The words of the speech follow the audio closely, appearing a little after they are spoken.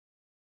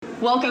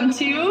Welcome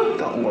to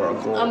The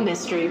Oracle, a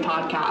mystery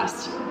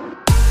podcast.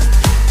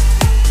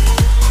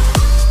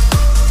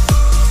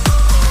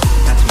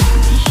 That's some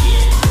spooky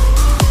shit.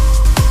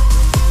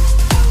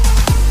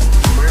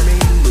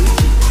 Mermaid and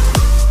Lucy.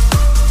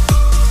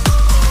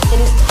 It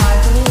is time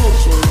for the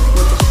issue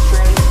with the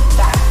straight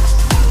facts.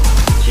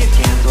 She's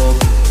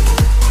canceled.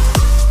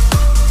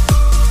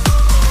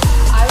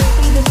 I would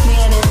say this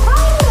man is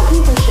kind of a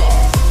piece of shit.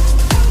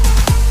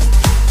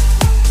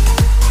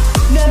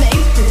 No, thanks.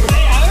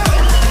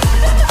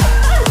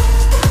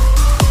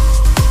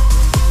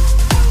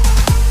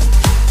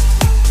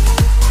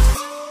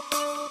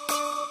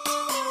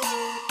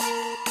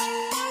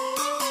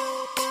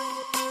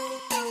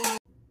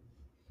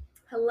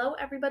 Hello,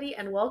 everybody,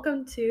 and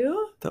welcome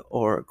to The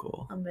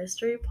Oracle. a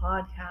mystery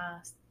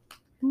podcast.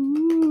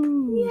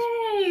 Ooh.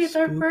 Yay! It's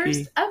our Spooky.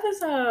 first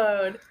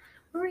episode.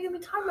 What are we going to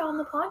be talking about on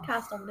the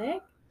podcast,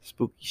 Dominic?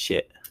 Spooky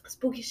shit.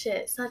 Spooky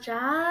shit, such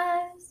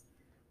as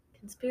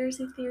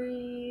conspiracy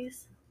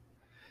theories.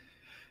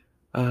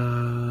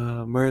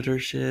 Murder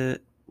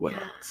shit. What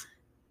Yeah. else?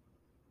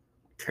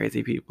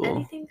 Crazy people.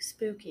 Anything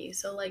spooky.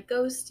 So, like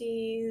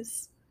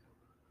ghosties,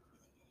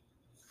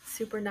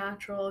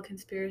 supernatural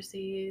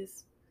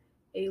conspiracies,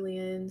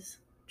 aliens,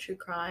 true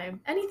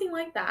crime, anything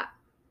like that.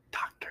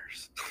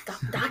 Doctors.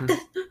 Doctor.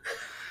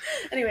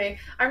 Anyway,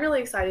 I'm really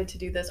excited to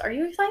do this. Are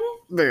you excited?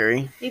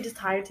 Very. You just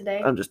tired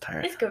today? I'm just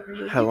tired. It's good for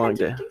you. Had a You long had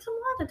to day. Drink some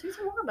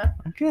water.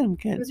 I'm good. I'm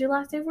It good. was your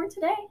last day of work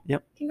today.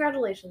 Yep.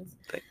 Congratulations.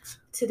 Thanks.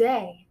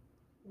 Today,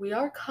 we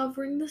are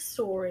covering the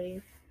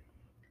story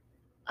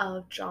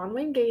of John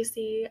Wayne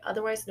Gacy,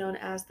 otherwise known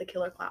as the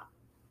Killer Clown.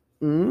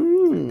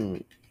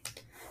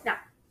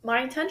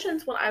 My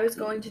intentions when I was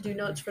going to do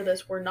notes for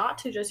this were not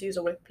to just use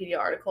a Wikipedia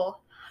article.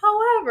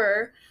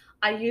 However,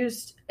 I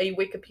used a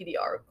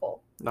Wikipedia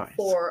article Nice.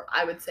 for,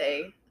 I would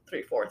say,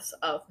 3/4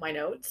 of my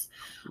notes.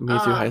 Me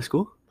through high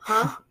school?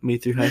 Huh? Me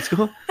through high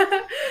school?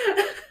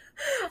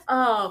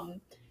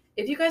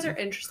 If you guys are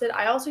interested,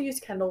 I also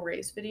used Kendall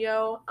Ray's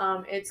video.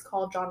 It's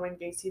called John Wayne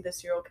Gacy, the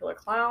Serial Killer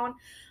Clown.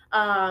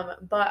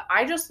 But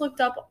I looked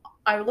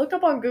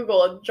up on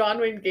Google John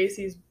Wayne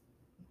Gacy's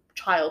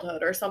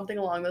childhood or something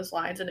along those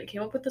lines, and it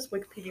came up with this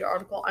Wikipedia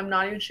article. I'm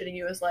not even shitting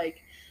you. It was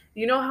like,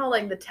 you know how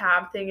like the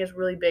tab thing is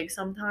really big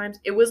sometimes?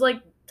 It was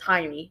like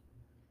tiny,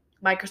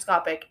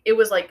 microscopic. It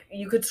was like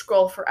you could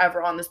scroll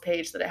forever on this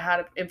page that it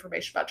had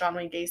information about John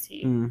Wayne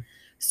Gacy. Mm.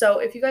 So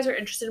if you guys are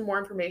interested in more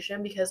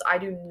information, because I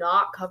do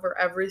not cover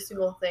every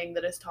single thing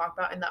that is talked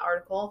about in that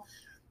article,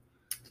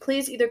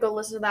 please either go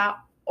listen to that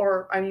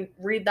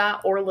read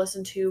that or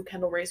listen to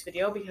Kendall Ray's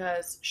video,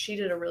 because she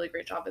did a really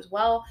great job as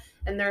well.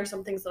 And there are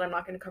some things that I'm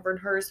not going to cover in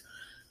hers.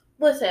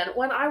 Listen,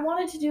 when I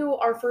wanted to do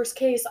our first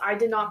case, I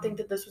did not think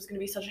that this was going to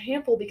be such a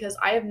handful, because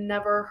I have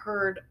never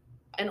heard,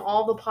 in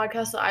all the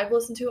podcasts that I've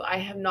listened to, I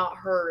have not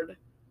heard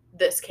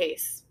this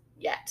case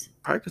yet.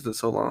 Probably because it's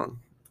so long.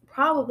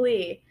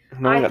 Probably.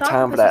 No one I got thought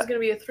time that for this was that.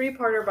 going to be a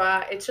 3-parter,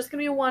 but it's just going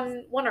to be a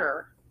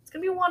one-er. It's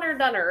going to be a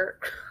one-er-doneer.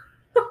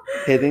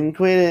 Hit and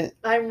quit it.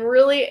 I'm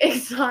really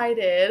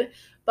excited,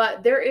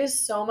 but there is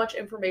so much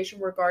information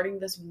regarding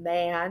this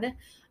man,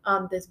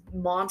 this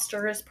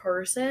monstrous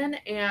person,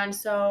 and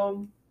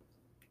so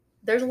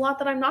there's a lot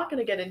that I'm not going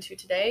to get into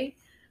today.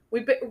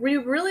 We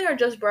really are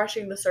just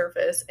brushing the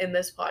surface in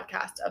this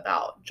podcast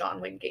about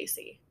John Wayne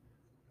Gacy.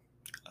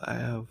 I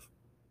have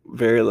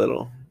very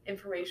little.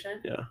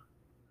 Information. Yeah.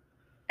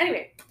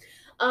 Anyway,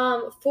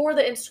 for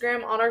the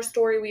Instagram, on our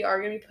story, we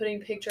are going to be putting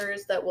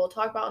pictures that we'll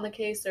talk about in the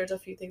case. There's a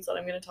few things that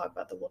I'm going to talk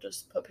about that we'll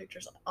just put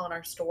pictures on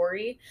our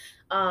story.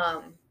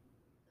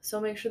 So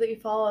make sure that you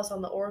follow us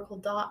on the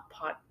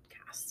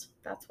Oracle.podcast.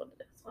 That's what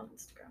it is on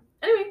Instagram.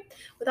 Anyway,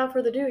 without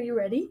further ado, are you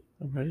ready?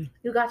 I'm ready.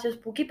 You got your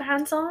spooky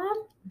pants on?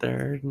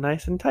 They're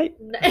nice and tight.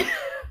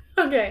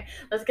 Okay,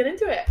 let's get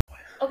into it.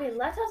 Okay,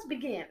 let us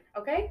begin,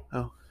 okay?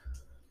 Oh.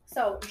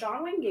 So,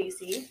 John Wayne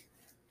Gacy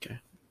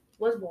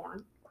was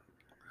born.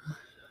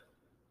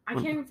 I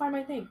can't even find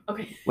my thing.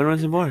 Okay. When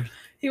was he born?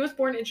 He was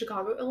born in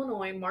Chicago,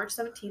 Illinois, March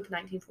 17th,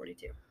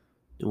 1942.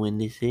 The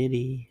Windy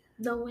City.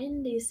 The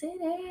Windy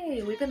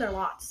City. We've been there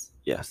lots.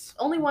 Yes.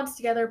 Only once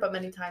together, but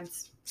many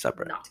times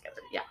Separate. not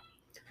together. Yeah.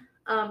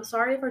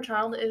 Sorry if our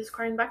child is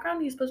crying in the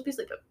background. He's supposed to be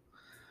sleeping.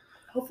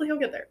 Hopefully he'll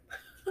get there.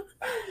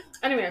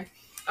 Anyway,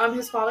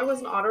 his father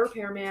was an auto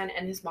repairman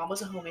and his mom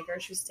was a homemaker.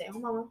 She was a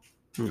stay-at-home mama.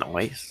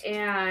 Nice.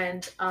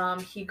 And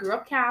he grew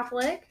up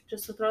Catholic,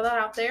 just to throw that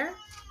out there.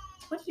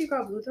 What did you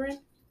grow up, Lutheran?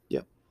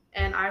 Yep.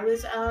 And I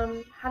was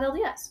had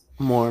LDS.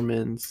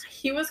 Mormons.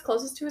 He was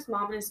closest to his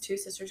mom and his 2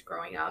 sisters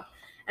growing up.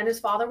 And his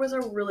father was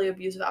a really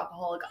abusive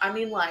alcoholic. I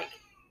mean, like,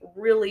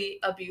 really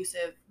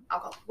abusive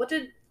alcoholic. What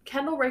did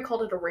Kendall Ray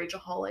called it? A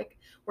rageaholic,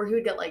 where he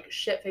would get, like,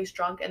 shit-faced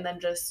drunk and then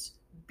just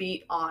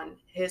beat on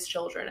his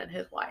children and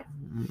his wife.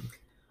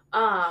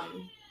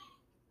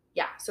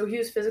 Yeah, so he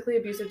was physically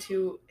abusive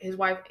to his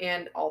wife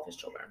and all of his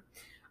children.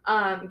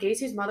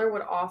 Gacy's mother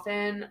would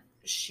often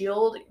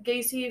shield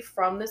Gacy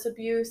from this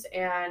abuse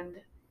and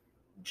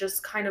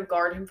just kind of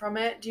guard him from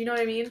it. Do you know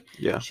what I mean?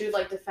 Yeah. She would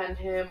like defend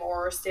him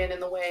or stand in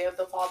the way of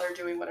the father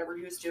doing whatever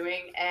he was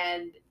doing.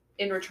 And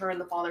in return,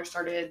 the father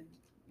started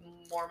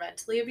more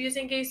mentally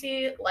abusing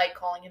Gacy, like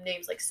calling him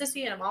names like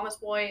sissy and a mama's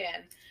boy,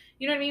 and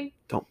you know what I mean?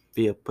 Don't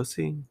be a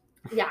pussy.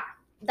 Yeah,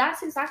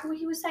 that's exactly what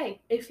he would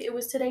say. If it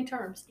was today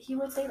terms, he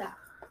would say that.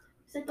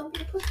 He said, "Don't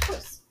be a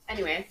puss."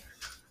 Anyway,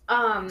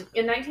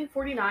 in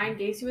 1949,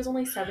 Gacy was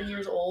only 7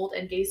 years old,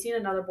 and Gacy and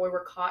another boy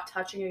were caught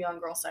touching a young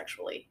girl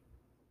sexually.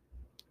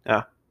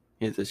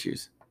 He has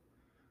issues.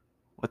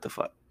 What the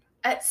fuck?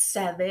 At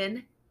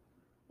 7?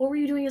 What were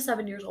you doing at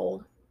 7 years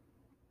old?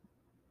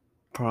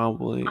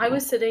 Probably. I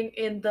was sitting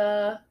in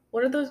the,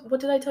 what are those, what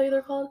did I tell you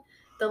they're called?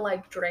 The,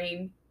 like,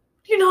 drain.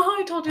 You know how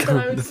I told you that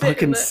I would the sit in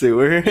fucking the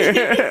sewer.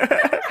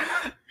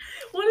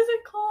 What is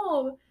it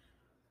called?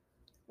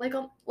 Like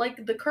on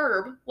the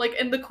curb, like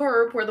in the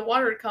curb where the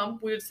water would come,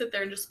 we would sit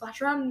there and just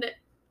splash around in it.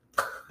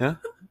 Yeah.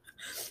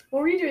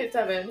 What were you doing at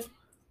 7?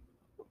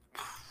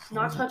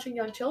 Not touching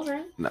young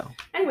children. No.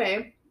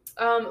 Anyway,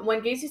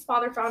 when Gacy's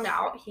father found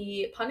out,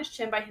 he punished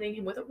him by hitting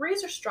him with a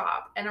razor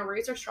strop. And a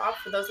razor strop,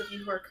 for those of you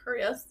who are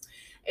curious,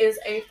 is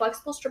a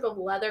flexible strip of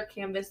leather,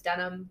 canvas,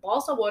 denim,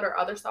 balsa wood, or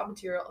other soft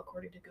material,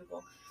 according to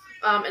Google.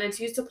 And it's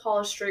used to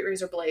polish straight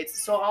razor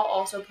blades. So I'll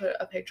also put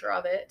a picture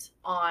of it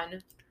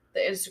on the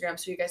Instagram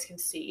so you guys can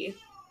see.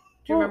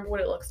 Do you remember what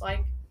it looks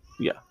like?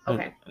 Yeah.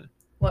 Okay.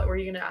 What, were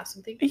you going to ask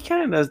something? He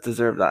kind of does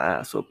deserve that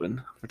ass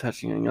whooping for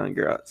touching a young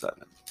girl at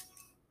 7.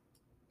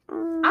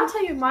 I'll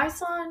tell you, my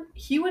son,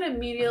 he would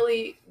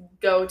immediately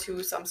go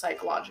to some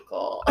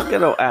psychological. I'll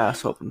get an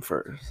ass whooping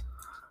first.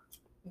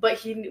 But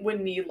he would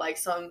need, like,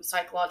 some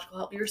psychological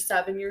help. You're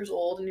 7 years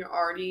old and you're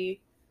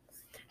already...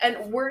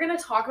 And we're going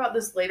to talk about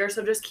this later,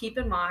 so just keep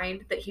in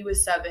mind that he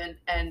was 7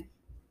 and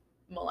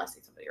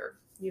molesting somebody, or,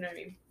 you know what I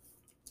mean?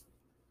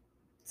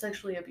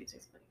 Sexually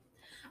abusing somebody.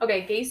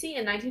 Okay, Gacy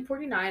in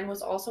 1949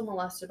 was also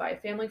molested by a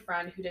family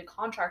friend who did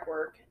contract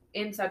work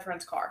in said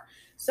friend's car.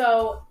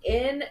 So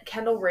in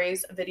Kendall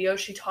Rae's video,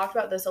 she talked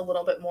about this a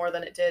little bit more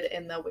than it did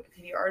in the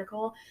Wikipedia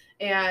article.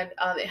 And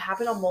it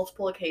happened on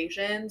multiple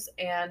occasions.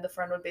 And the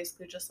friend would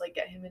basically just like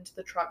get him into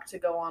the truck to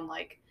go on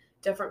like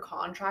different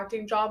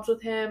contracting jobs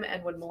with him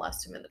and would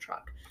molest him in the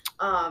truck.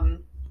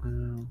 And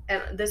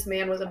this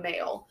man was a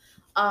male.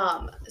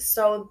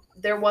 So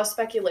there was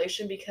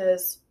speculation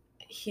because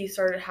he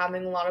started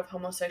having a lot of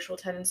homosexual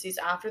tendencies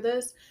after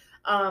this,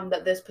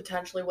 that this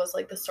potentially was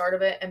like the start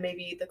of it and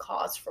maybe the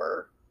cause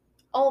for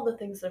all the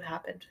things that have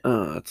happened.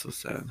 Oh, that's so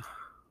sad.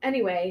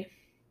 Anyway,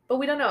 but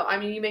we don't know. I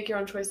mean, you make your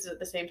own choices at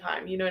the same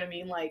time. You know what I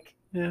mean? Like,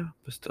 yeah,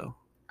 but still.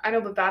 I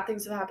know, but bad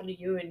things have happened to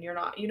you and you're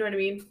not. You know what I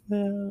mean?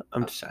 Yeah,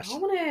 I'm just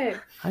asking.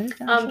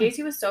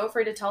 Gacy was so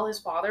afraid to tell his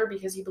father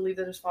because he believed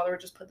that his father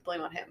would just put the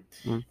blame on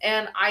him.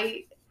 And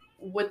I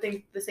would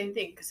think the same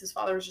thing because his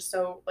father was just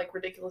so like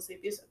ridiculously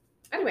abusive.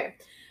 Anyway,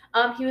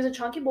 he was a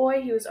chunky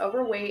boy, he was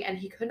overweight, and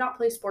he could not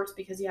play sports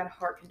because he had a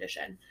heart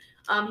condition.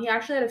 He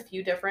actually had a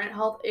few different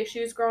health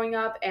issues growing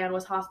up and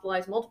was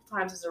hospitalized multiple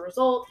times as a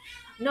result.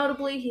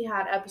 Notably, he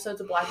had episodes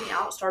of blacking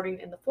out starting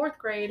in the 4th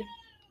grade,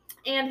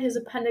 and his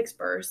appendix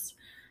burst.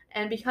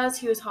 And because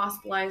he was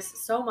hospitalized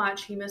so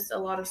much, he missed a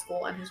lot of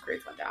school and his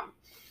grades went down.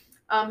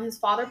 His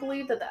father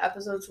believed that the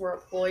episodes were a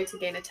ploy to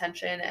gain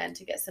attention and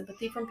to get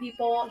sympathy from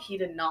people. He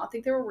did not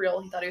think they were real.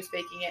 He thought he was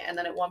faking it. And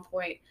then at one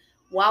point,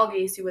 while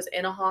Gacy was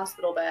in a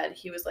hospital bed,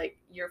 he was like,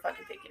 "You're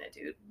fucking faking it,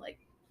 dude. Like,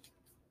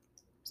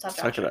 stop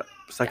that shit."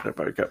 Suck it up,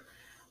 buttercup.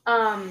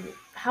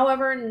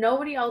 However,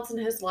 nobody else in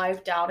his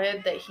life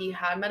doubted that he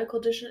had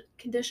medical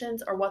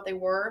conditions or what they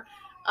were.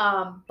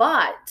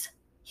 But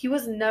he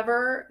was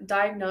never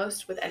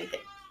diagnosed with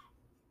anything.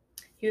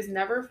 He was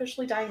never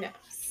officially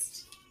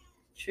diagnosed.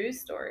 True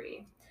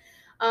story.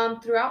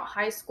 Throughout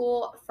high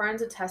school,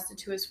 friends attested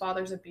to his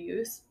father's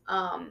abuse.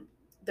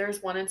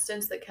 There's one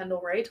instance that Kendall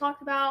Rae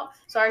talked about.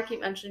 Sorry, I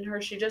keep mentioning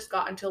her. She just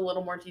got into a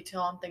little more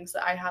detail on things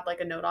that I had like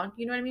a note on.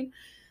 You know what I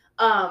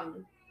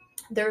mean?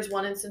 There's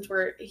one instance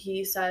where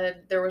he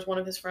said there was one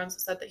of his friends that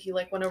said that he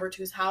like went over to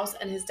his house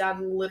and his dad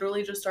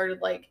literally just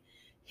started like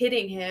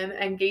hitting him,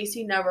 and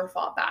Gacy never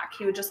fought back.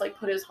 He would just like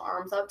put his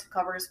arms up to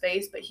cover his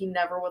face, but he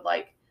never would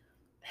like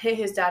hit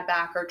his dad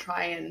back or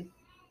try and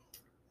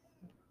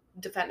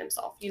defend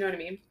himself. You know what I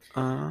mean?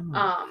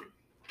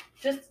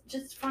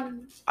 Just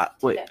fun.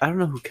 Wait, I don't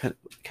know who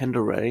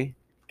Kendall Rae.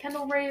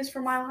 Kendall Rae is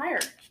from Mile Higher.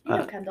 You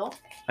know Kendall.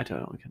 I don't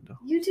know Kendall.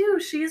 You do.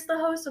 She's the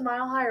host of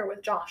Mile Higher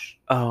with Josh.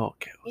 Oh,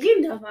 okay.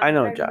 You know. I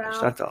know Josh.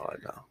 About. That's all I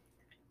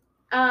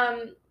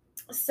know.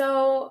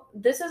 So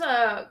this is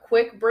a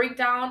quick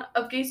breakdown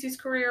of Gacy's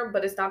career,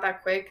 but it's not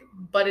that quick.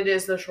 But it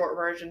is the short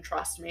version.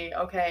 Trust me.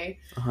 Okay.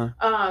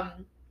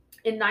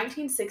 In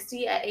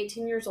 1960, at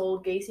 18 years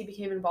old, Gacy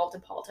became involved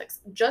in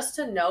politics. Just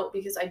to note,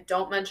 because I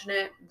don't mention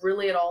it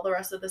really at all the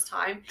rest of this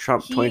time.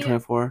 Trump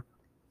 2024.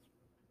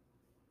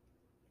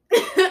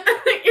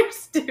 You're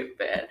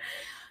stupid.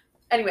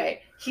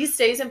 Anyway, he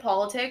stays in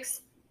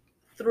politics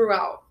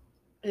throughout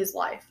his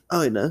life.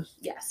 Oh, he does?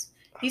 Yes.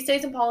 He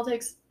stays in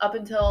politics up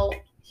until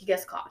he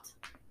gets caught.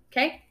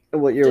 Okay?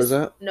 What year was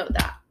that? Note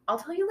that. I'll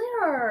tell you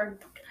later.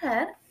 Go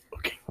ahead.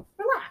 Okay.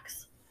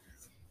 Relax.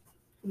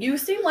 You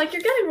seem like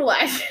you're getting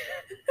relaxed.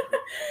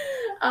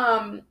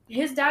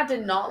 His dad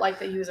did not like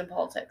that he was in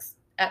politics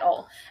at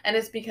all. And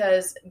it's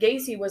because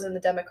Gacy was in the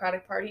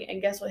Democratic Party,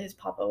 and guess what his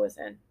papa was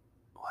in?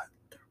 What?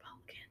 The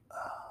Republican.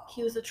 Oh.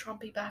 He was a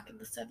Trumpy back in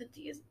the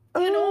 70s.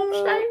 You know what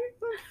I'm saying?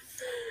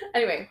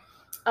 Anyway,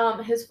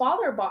 his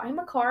father bought him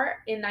a car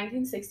in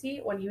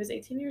 1960 when he was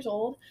 18 years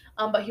old,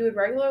 but he would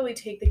regularly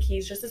take the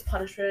keys just as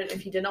punishment.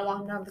 If he did not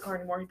want him to have the car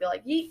anymore, he'd be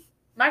like, yeet,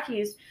 my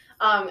keys.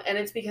 And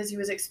it's because he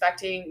was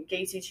expecting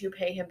Gacy to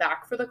pay him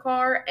back for the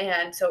car,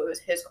 and so it was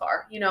his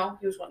car. You know,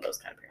 he was one of those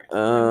kind of parents.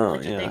 Oh,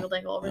 Like, yeah.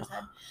 dangle over his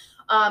head.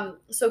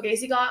 So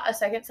Gacy got a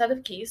second set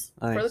of keys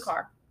for the Nice.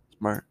 car,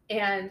 Smart.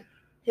 and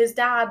his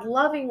dad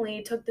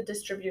lovingly took the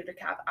distributor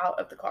cap out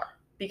of the car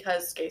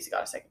because Gacy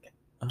got a second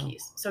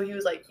keys. So he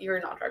was like, "You're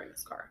not driving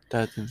this car."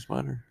 Dad's even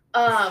smarter.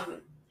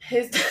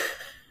 His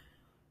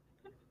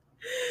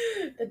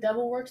the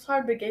devil works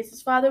hard, but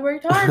Gacy's father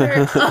worked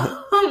harder.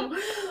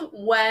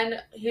 When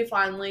he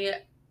finally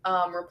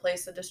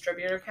replaced the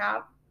distributor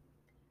cap,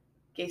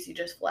 Gacy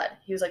just fled.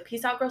 He was like,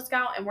 "Peace out, Girl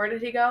Scout." And where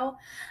did he go?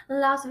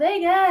 Las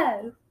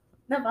Vegas,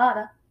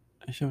 Nevada.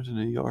 I showed to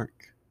New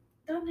York.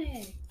 Don't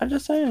they? I'm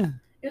just saying.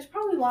 It was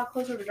probably a lot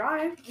closer to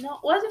drive. No,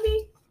 wasn't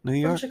he? New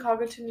From York.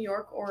 Chicago to New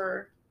York,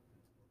 or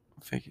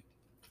Fake it.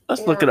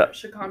 Let's look it up.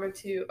 Chicago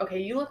to... Okay,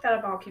 you look that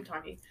up and I'll keep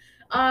talking.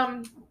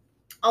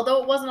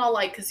 Although it wasn't all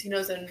like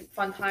casinos and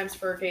fun times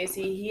for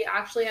Gacy, he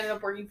actually ended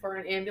up working for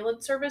an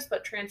ambulance service,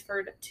 but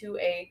transferred to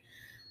a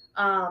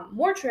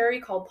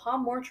mortuary called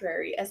Palm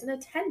Mortuary as an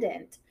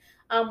attendant.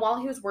 While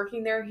he was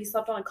working there, he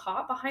slept on a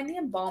cot behind the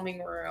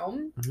embalming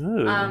room.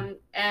 Ooh.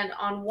 And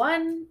on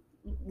one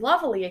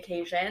lovely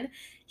occasion,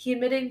 he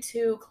admitted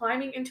to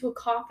climbing into a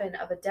coffin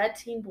of a dead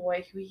teen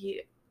boy who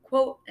he,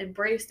 quote,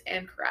 embraced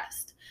and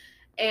caressed.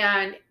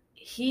 And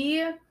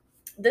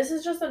this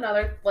is just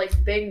another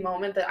like big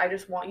moment that I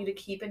just want you to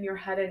keep in your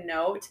head and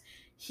note.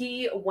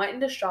 He went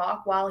into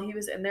shock while he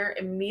was in there,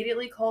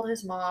 immediately called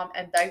his mom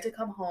and begged to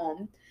come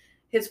home.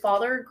 His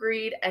father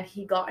agreed, and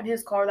he got in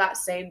his car that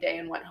same day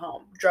and went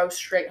home, drove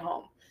straight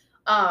home.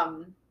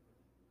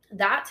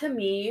 That to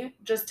me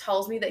just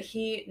tells me that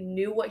he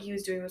knew what he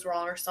was doing was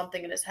wrong, or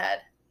something in his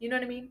head, you know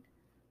what I mean,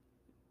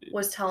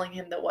 was telling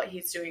him that what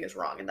he's doing is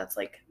wrong, and that's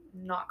like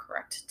not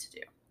correct to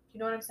do. You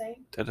know what I'm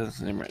saying? That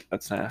doesn't seem right.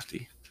 That's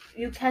nasty.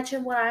 You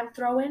catching what I'm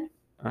throwing?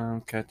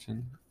 I'm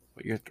catching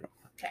what you're throwing.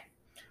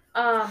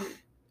 Okay.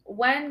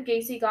 When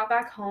Gacy got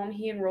back home,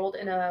 he enrolled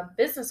in a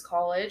business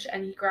college,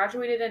 and he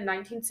graduated in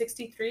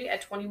 1963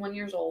 at 21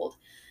 years old.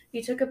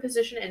 He took a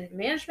position in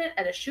management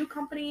at a shoe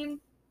company.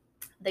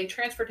 They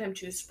transferred him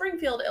to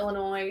Springfield,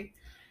 Illinois,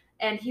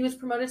 and he was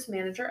promoted to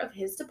manager of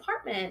his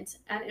department.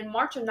 And in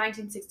March of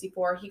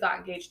 1964, he got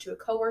engaged to a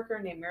coworker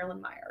named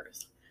Marilyn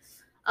Myers.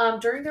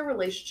 During their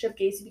relationship,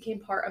 Gacy became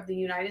part of the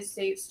United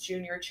States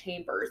Junior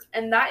Chambers,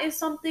 and that is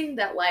something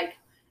that like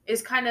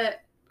is kind of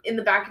in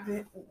the back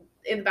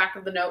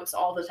of the notes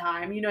all the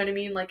time. You know what I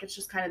mean? Like, it's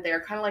just kind of there,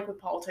 kind of like with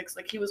politics.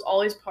 Like, he was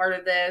always part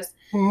of this.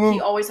 Mm-hmm.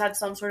 He always had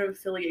some sort of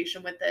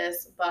affiliation with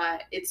this,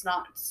 but it's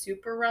not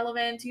super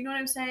relevant. You know what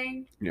I'm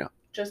saying? Yeah.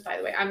 Just by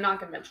the way, I'm not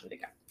gonna mention it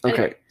again. Okay,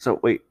 anyway. So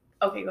wait.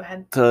 Okay, go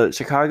ahead. To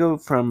Chicago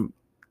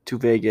to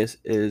Vegas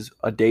is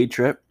a day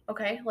trip.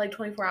 Okay, like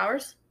 24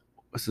 hours.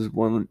 This is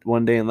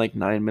one day in like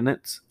 9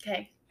 minutes.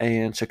 Okay.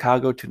 And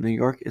Chicago to New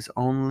York is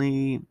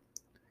only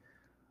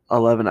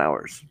 11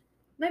 hours.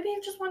 Maybe I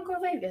just want to go to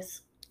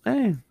Vegas.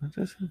 Hey, that's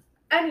it.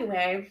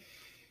 Anyway,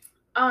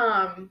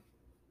 but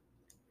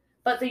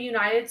the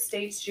United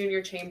States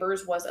Junior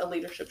Chambers was a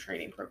leadership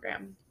training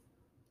program.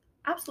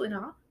 Absolutely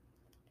not.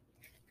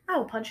 I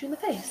will punch you in the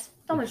face.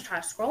 Someone's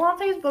trying to scroll on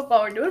Facebook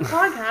while we're doing a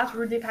podcast.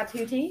 Rudy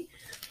Patuti.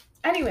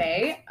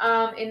 Anyway,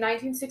 in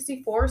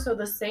 1964, so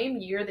the same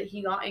year that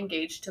he got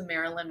engaged to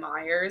Marilyn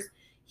Myers,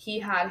 he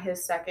had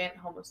his second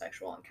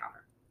homosexual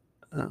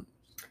encounter.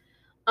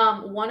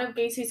 One of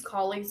Gacy's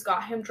colleagues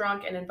got him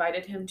drunk and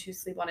invited him to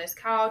sleep on his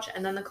couch,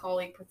 and then the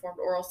colleague performed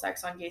oral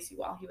sex on Gacy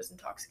while he was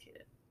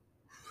intoxicated.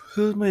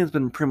 This man's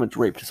been pretty much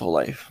raped his whole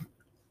life.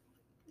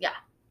 Yeah.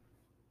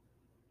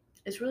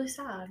 It's really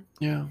sad.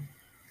 Yeah.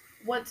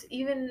 What's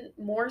even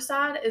more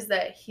sad is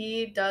that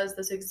he does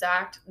this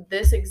exact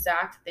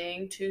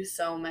thing to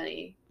so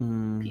many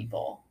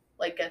people.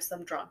 Like, gets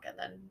them drunk and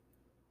then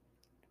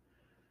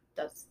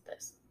does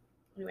this.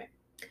 Anyway.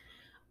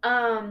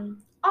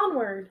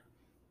 Onward.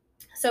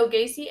 So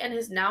Gacy and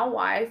his now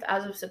wife,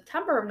 as of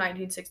September of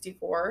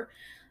 1964,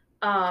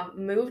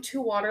 moved to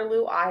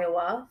Waterloo,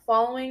 Iowa,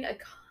 following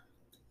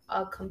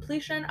a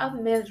completion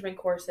of management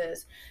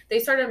courses. They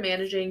started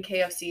managing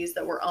KFCs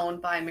that were owned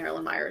by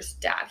Marilyn Myers'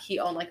 dad. He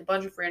owned like a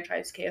bunch of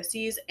franchise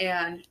KFCs,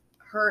 and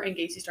her and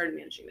Gacy started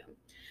managing them.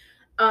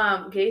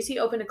 Gacy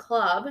opened a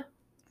club.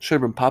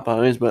 Should have been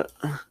Popeyes, but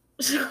I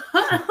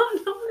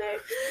don't know.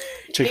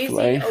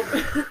 Chick-fil-A.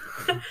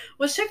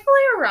 Was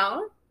Chick-fil-A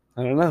around?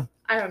 I don't know.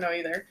 I don't know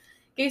either.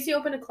 Gacy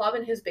opened a club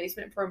in his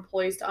basement for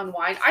employees to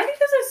unwind. I think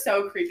this is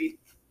so creepy.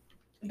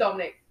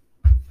 Dominic,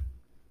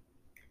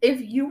 if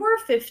you were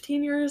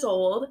 15 years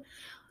old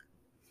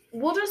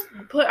we'll just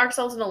put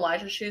ourselves in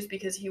Elijah's shoes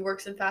because he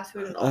works in fast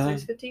food and also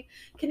he's 15.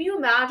 Can you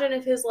imagine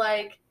if his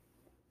like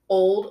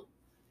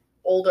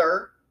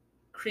older,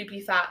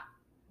 creepy fat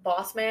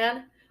boss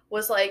man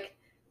was like,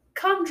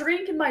 "Come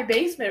drink in my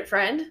basement,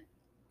 friend."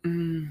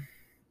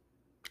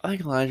 I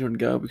think Elijah would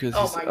go because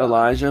Oh he's my God.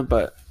 Elijah,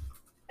 but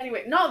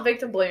Anyway, not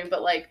victim blaming,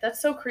 but like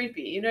that's so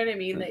creepy. You know what I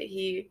mean? That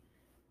he.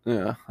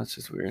 yeah, that's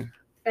just weird.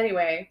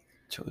 Anyway,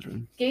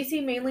 Children.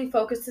 Gacy mainly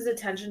focused his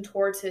attention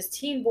towards his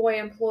teen boy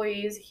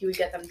employees. He would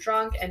get them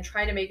drunk and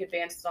try to make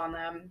advances on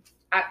them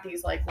at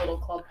these like little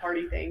club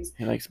party things.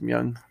 He likes them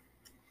young.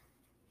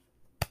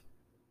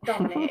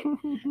 Dominic.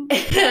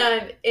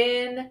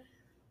 And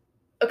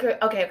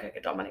okay,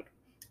 Dominic.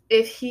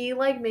 If he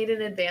like made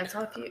an advance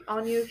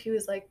on you, if he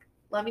was like,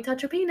 "Let me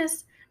touch your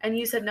penis," and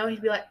you said no,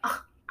 he'd be like,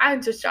 "Oh,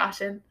 I'm just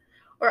joshing,"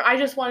 or "I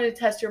just wanted to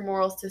test your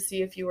morals to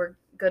see if you were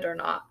good or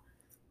not."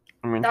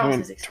 I mean, That was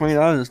his excuse.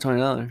 $20 is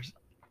 $20.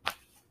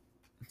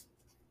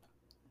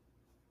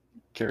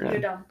 Carry on.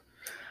 You're dumb,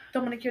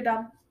 Dominic. You're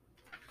dumb.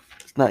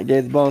 It's not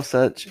gay the ball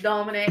such.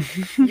 Dominic,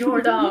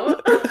 you're dumb.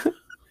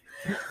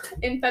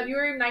 In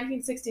February of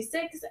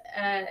 1966,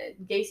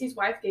 Gacy's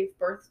wife gave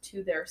birth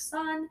to their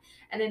son,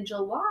 and in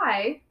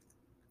July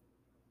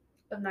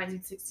of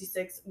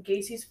 1966,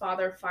 Gacy's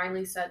father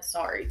finally said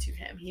sorry to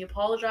him. He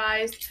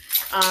apologized.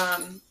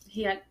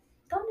 He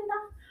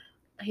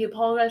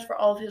apologized for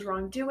all of his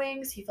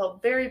wrongdoings. He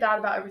felt very bad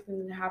about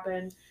everything that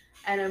happened.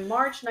 And in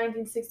March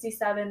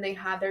 1967, they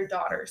had their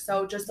daughter.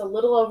 So just a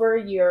little over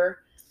a year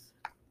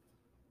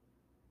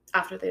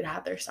after they'd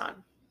had their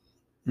son.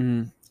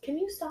 Can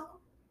you stop?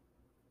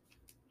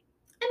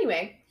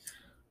 Anyway,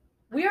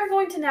 we are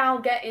going to now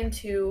get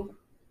into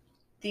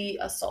the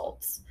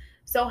assaults.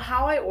 So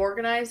how I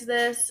organize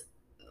this,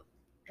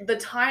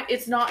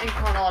 it's not in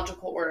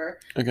chronological order.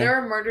 Okay. There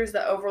are murders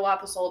that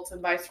overlap assaults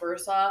and vice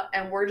versa,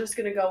 and we're just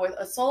going to go with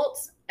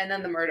assaults and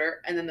then the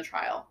murder and then the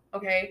trial,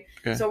 okay?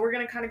 So we're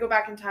going to kind of go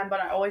back in time,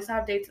 but I always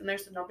have dates in there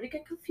so nobody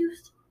get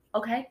confused,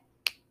 okay?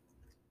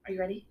 Are you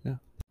ready? Yeah.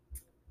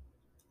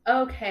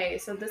 Okay,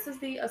 so this is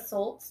the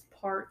assaults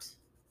part.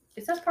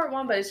 It says part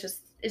 1, but it's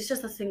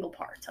just a single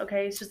part,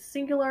 okay? It's just a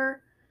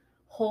singular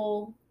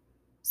whole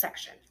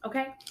section,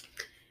 okay?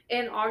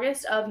 In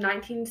August of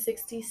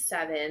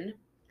 1967,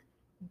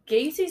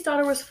 Gacy's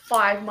daughter was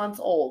 5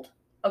 months old,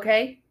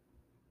 okay?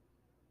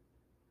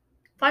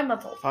 5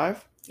 months old.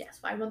 5? Yes,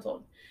 5 months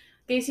old.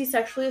 Gacy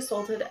sexually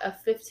assaulted a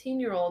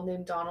 15-year-old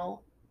named Donald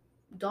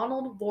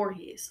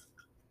Voorhees.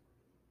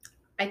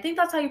 I think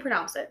that's how you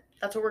pronounce it.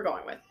 That's what we're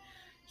going with.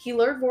 He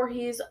lured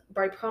Voorhees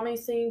by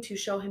promising to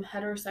show him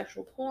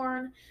heterosexual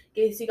porn.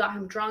 Gacy got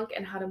him drunk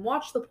and had him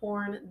watch the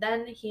porn.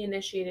 Then he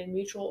initiated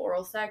mutual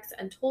oral sex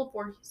and told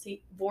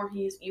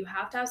Voorhees, "You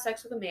have to have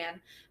sex with a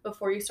man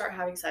before you start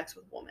having sex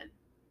with a woman."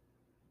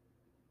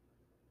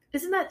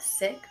 Isn't that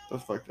sick?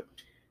 That's fucked up.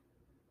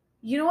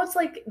 You know what's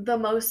like the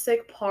most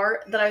sick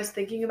part that I was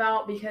thinking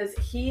about? Because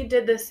he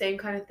did the same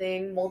kind of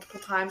thing multiple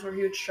times where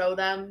he would show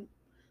them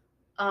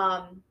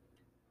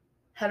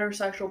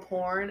heterosexual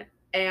porn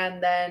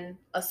and then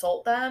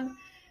assault them.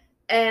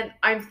 And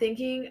I'm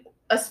thinking,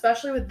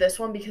 especially with this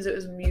one, because it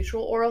was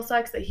mutual oral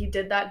sex, that he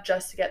did that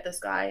just to get this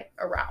guy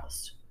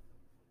aroused.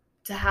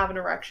 To have an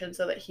erection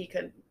so that he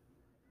could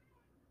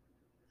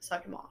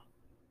suck him off.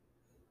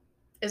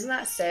 Isn't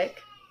that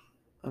sick?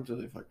 I'm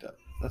totally fucked up.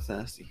 That's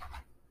nasty.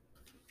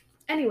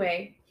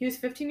 Anyway, he was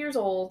 15 years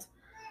old.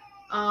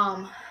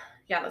 Yeah,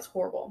 that's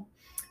horrible.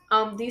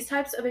 These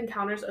types of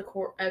encounters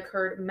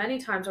occurred many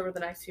times over the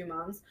next few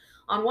months.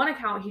 On one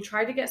account, he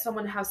tried to get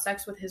someone to have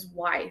sex with his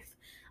wife,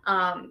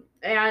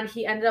 and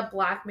he ended up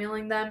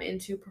blackmailing them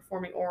into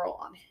performing oral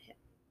on him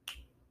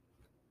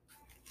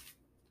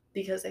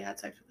because they had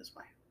sex with his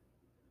wife.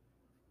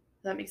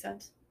 Does that make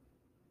sense?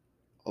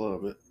 A little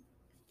bit.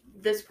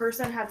 This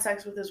person had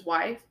sex with his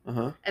wife,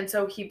 and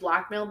so he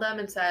blackmailed them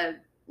and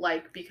said,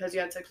 like, because you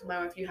had sex with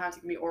my wife, you have to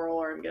give me oral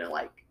or I'm going to,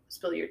 like,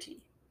 spill your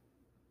tea.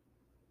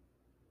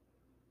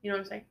 You know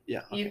what I'm saying?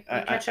 Yeah. Okay. You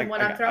catching what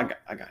I'm throwing?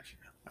 I got you.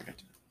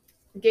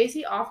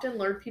 Gacy often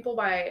lured people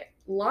by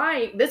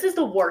lying. This is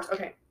the worst.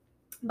 Okay.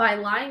 By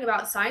lying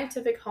about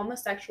scientific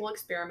homosexual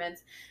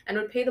experiments and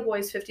would pay the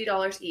boys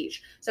 $50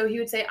 each. So he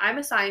would say, "I'm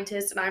a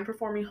scientist and I'm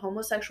performing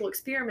homosexual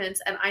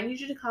experiments and I need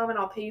you to come and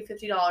I'll pay you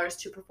 $50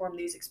 to perform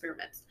these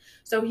experiments."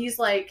 So he's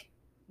like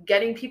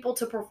getting people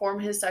to perform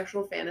his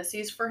sexual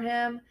fantasies for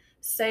him,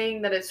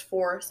 saying that it's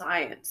for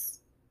science.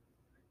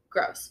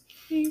 Gross.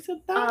 He's a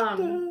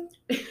doctor.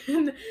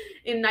 In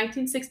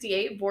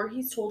 1968,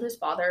 Voorhees told his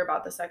father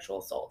about the sexual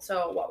assault.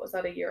 So what was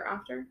that, a year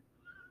after?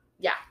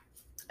 Yeah,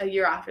 a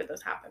year after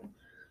this happened.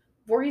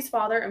 Voorhees'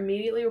 father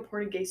immediately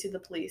reported Gacy to the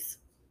police.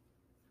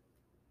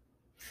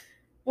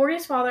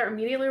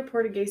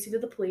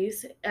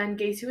 And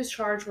Gacy was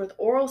charged with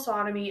oral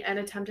sodomy and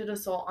attempted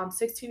assault on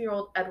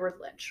 16-year-old Edward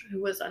Lynch,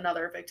 who was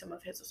another victim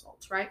of his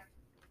assaults, right?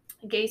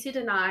 Gacy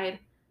denied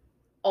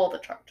all the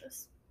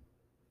charges.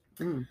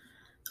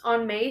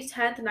 On May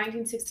 10th,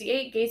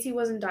 1968, Gacy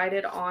was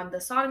indicted on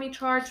the sodomy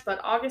charge, but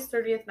August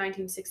 30th,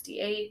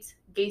 1968,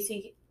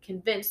 Gacy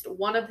convinced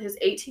one of his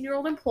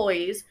 18-year-old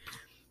employees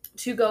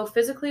to go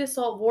physically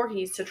assault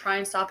Voorhees to try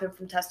and stop him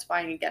from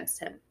testifying against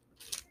him.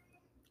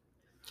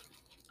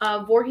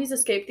 Voorhees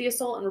escaped the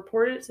assault and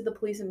reported it to the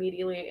police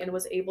immediately and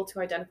was able to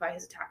identify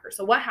his attacker.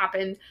 So what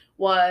happened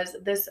was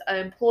this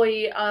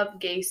employee of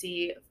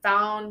Gacy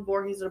found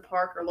Voorhees at a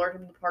park or lured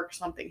him to the park or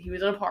something. He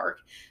was in a park,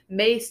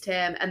 maced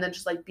him, and then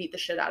just like beat the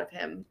shit out of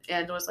him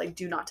and was like,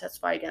 do not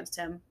testify against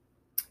him.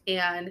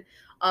 And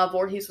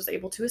Voorhees was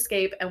able to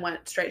escape and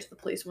went straight to the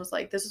police and was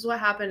like, this is what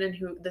happened and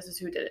this is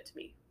who did it to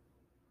me.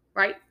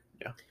 Right?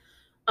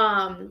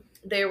 Yeah.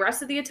 They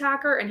arrested the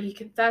attacker and he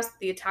confessed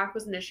the attack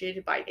was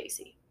initiated by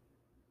Gacy.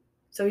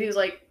 So he was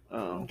like,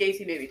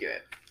 Gacy made me do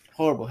it.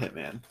 Horrible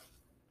hitman.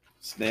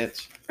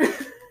 Snitch.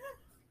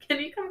 Can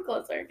you come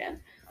closer again?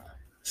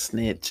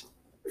 Snitch.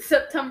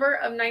 September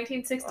of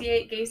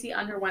 1968, Gacy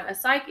underwent a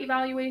psych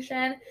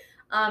evaluation.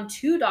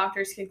 2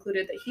 doctors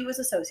concluded that he was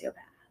a sociopath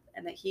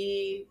and that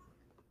he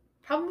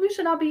probably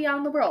should not be out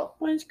in the world.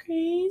 Was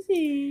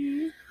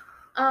crazy.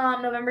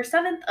 November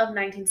 7th of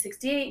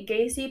 1968,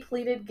 Gacy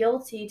pleaded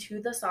guilty to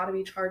the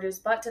sodomy charges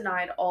but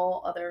denied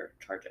all other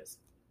charges.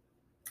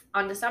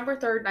 On December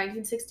 3rd,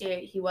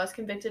 1968, he was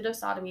convicted of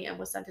sodomy and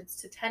was sentenced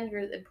to 10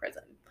 years in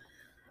prison.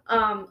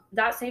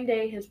 That same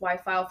day, his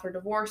wife filed for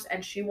divorce,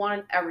 and she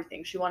wanted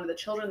everything. She wanted the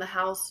children, the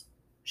house.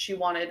 She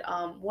wanted,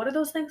 what are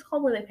those things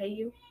called where they pay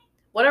you?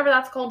 Whatever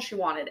that's called, she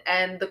wanted.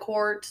 And the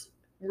court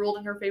ruled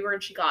in her favor,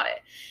 and she got it.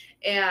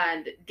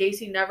 And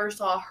Gacy never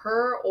saw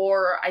her,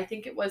 or I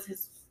think it was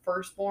his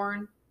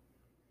firstborn.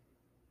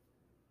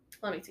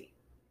 Let me see.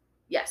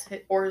 Yes,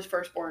 or his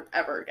firstborn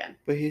ever again.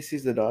 But he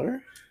sees the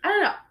daughter? I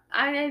don't know.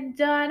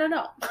 I don't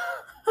know.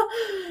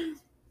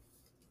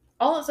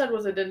 All it said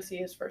was I didn't see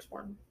his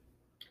firstborn.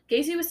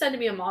 Gacy was said to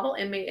be a model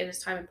inmate in his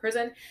time in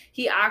prison.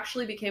 He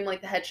actually became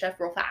like the head chef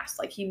real fast.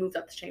 Like he moved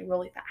up the chain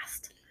really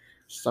fast.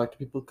 Just talk to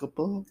people,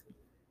 couple.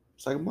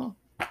 Psych them up.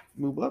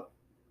 Move up.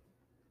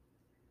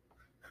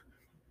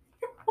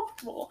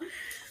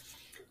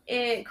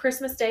 In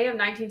Christmas Day of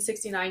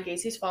 1969,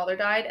 Gacy's father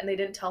died, and they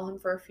didn't tell him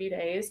for a few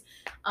days.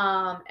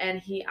 And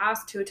he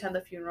asked to attend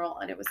the funeral,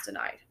 and it was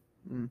denied.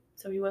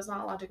 So he was not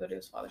allowed to go to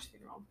his father's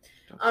funeral.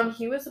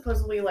 He was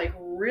supposedly like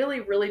really,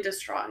 really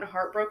distraught and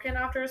heartbroken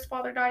after his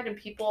father died, and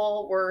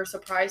people were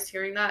surprised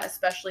hearing that,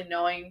 especially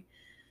knowing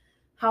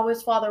how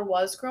his father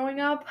was growing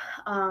up.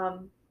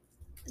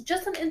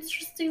 Just an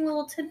interesting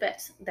little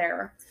tidbit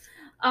there.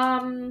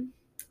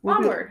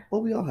 Onward.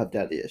 We all have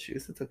daddy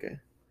issues. It's okay.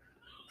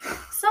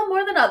 Some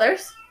more than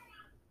others.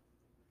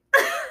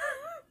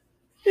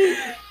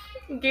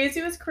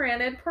 Gacy was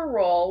granted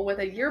parole with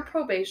a year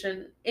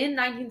probation in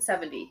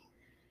 1970.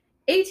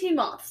 18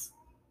 months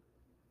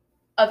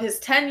of his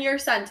 10-year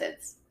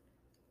sentence.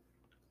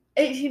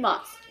 18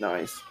 months.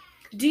 Nice.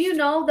 Do you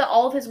know that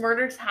all of his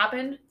murders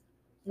happened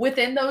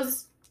within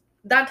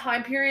that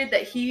time period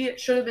that he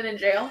should have been in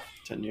jail?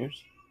 10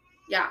 years?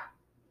 Yeah.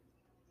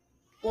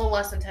 Well,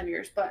 less than 10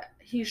 years, but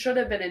he should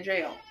have been in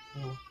jail.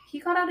 Oh. He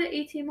got out at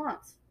 18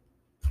 months.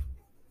 Do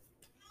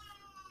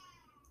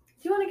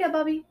you want to get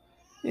Bubby?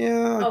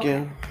 Yeah,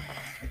 again.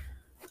 Okay.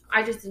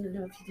 I just didn't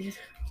know if you did.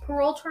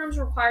 Parole terms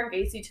required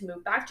Gacy to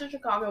move back to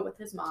Chicago with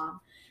his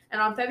mom.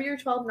 And on February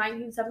 12,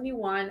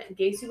 1971,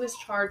 Gacy was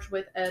charged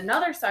with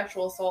another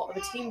sexual assault of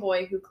a teen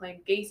boy who claimed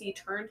Gacy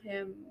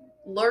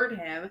lured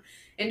him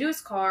into his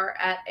car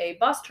at a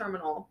bus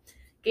terminal.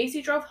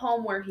 Gacy drove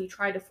home where he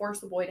tried to force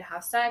the boy to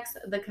have sex.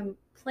 The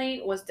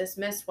complaint was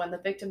dismissed when the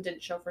victim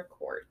didn't show for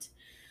court.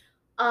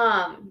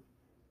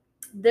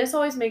 This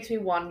always makes me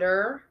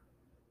wonder,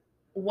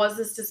 was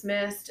this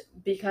dismissed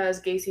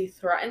because Gacy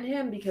threatened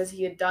him because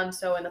he had done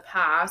so in the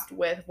past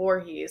with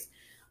Voorhees?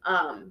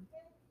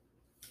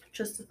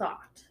 Just a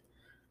thought.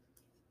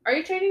 Are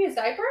you changing his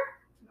diaper?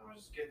 No, I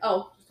was just kidding.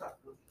 Oh. Just talk.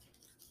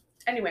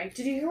 Anyway,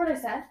 did you hear what I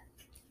said?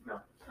 No.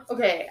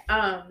 Okay,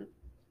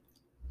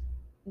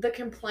 the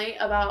complaint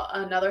about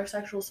another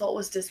sexual assault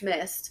was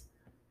dismissed.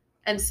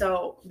 And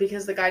so,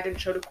 because the guy didn't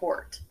show to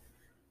court.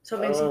 So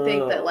it makes you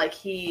think that, like,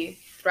 he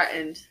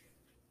threatened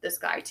this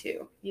guy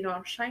too. You know what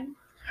I'm saying?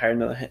 Hire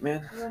another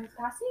hitman? You want a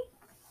passy?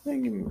 Yeah,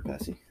 give me a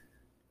passy.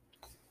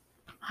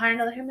 Hire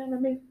another hitman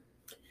with me.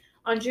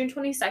 On June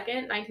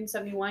 22nd,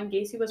 1971,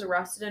 Gacy was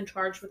arrested and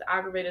charged with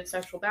aggravated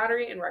sexual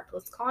battery and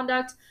reckless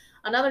conduct.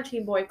 Another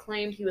teen boy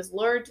claimed he was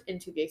lured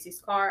into Gacy's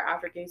car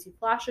after Gacy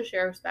flashed a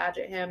sheriff's badge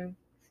at him.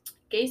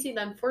 Gacy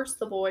then forced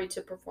the boy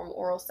to perform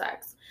oral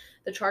sex.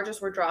 The charges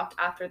were dropped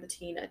after the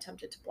teen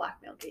attempted to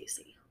blackmail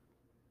Gacy.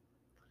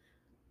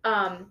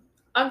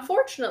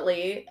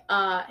 Unfortunately,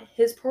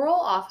 his parole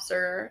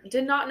officer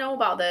did not know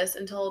about this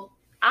until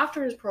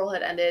after his parole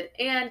had ended,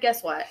 and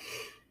guess what?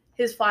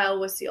 His file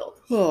was sealed.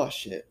 Oh,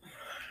 shit.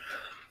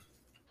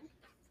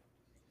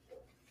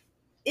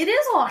 It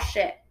is all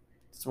shit.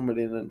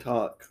 Somebody didn't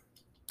talk.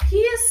 He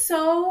is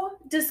so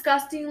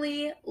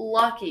disgustingly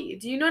lucky.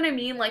 Do you know what I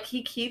mean? Like,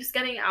 he keeps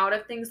getting out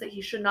of things that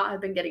he should not have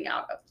been getting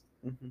out of.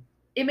 Mm-hmm.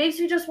 It makes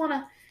you just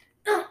want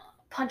to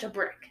punch a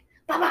brick.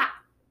 Bah, bah.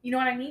 You know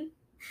what I mean?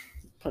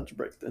 Punch a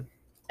brick then.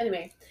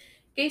 Anyway,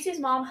 Gacy's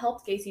mom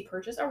helped Gacy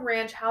purchase a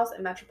ranch house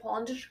in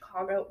metropolitan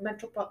Chicago.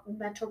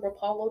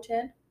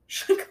 Metropolitan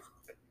Chicago.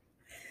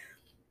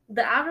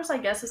 The address, I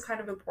guess, is kind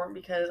of important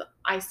because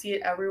I see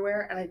it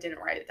everywhere and I didn't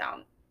write it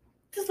down.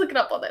 Just look it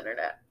up on the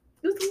internet.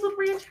 This is a little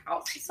ranch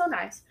house. It's so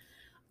nice.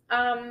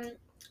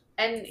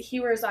 And he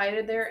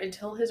resided there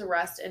until his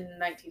arrest in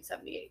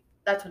 1978.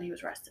 That's when he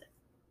was arrested.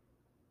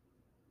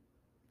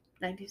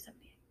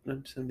 1978.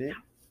 1978.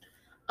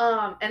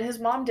 And his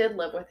mom did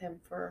live with him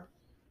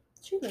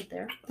she lived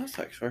there. That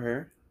sucks for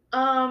her.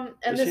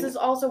 And this is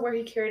also where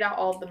he carried out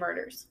all of the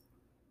murders.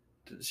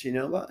 Does she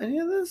know about any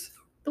of this?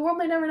 The world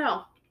may never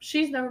know.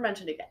 She's never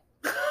mentioned again.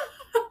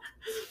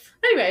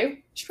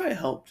 Anyway. She probably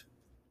helped.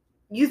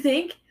 You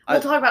think?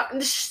 We'll talk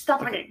about...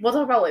 Stop talking. We'll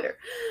talk about it later.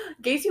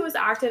 Gacy was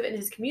active in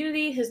his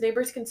community. His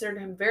neighbors considered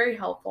him very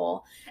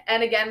helpful.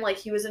 And again, like,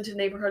 he was into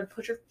neighborhood...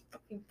 Put your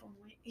fucking phone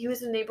away. He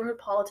was in neighborhood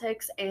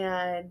politics,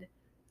 and...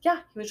 yeah,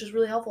 he was just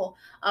really helpful.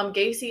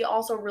 Gacy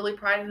also really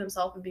prided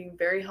himself in being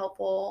very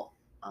helpful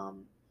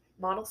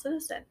model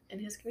citizen in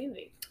his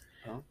community.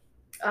 Oh.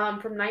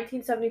 From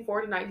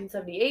 1974 to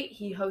 1978,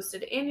 he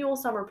hosted annual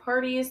summer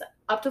parties.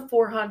 Up to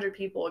 400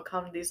 people would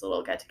come to these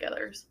little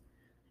get-togethers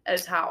at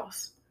his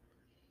house.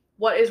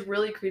 What is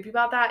really creepy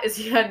about that is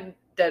he had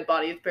dead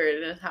bodies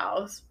buried in his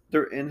house.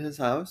 They're in his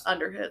house?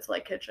 Under his,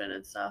 like, kitchen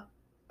and stuff.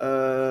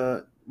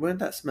 Wouldn't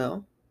that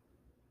smell?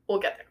 We'll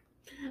get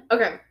there.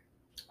 Okay.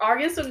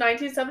 August of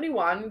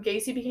 1971,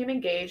 Gacy became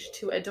engaged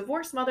to a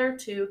divorced mother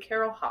to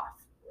Carol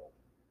Hoff.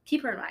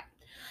 Keep her in mind.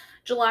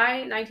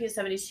 July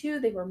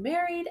 1972, they were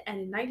married, and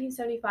in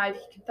 1975,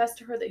 he confessed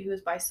to her that he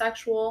was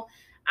bisexual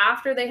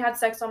after they had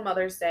sex on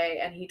Mother's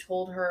Day, and he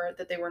told her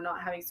that they were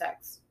not having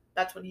sex.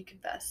 That's when he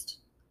confessed.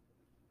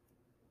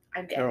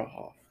 I'm gay. Carol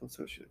Hoff. That's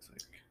what she looks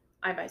like.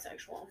 I'm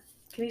bisexual.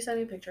 Can you send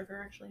me a picture of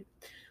her, actually?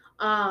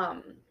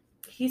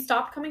 He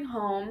stopped coming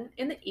home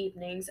in the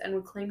evenings and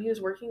would claim he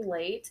was working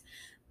late.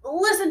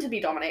 Listen to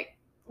me, Dominic.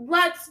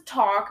 Let's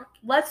talk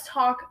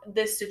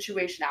this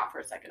situation out for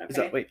a second,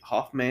 okay? Is that,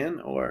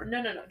 Hoffman or?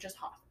 No, just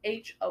Hoff.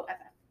 Hoff.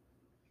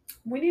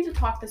 We need to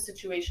talk this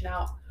situation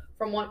out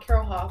from what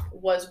Carol Hoff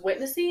was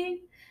witnessing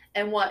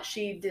and what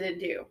she didn't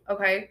do,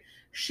 okay?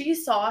 She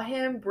saw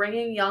him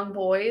bringing young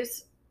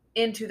boys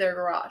into their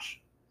garage.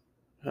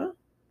 Huh?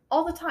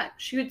 All the time.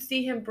 She would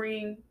see him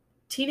bringing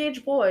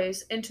teenage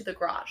boys into the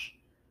garage.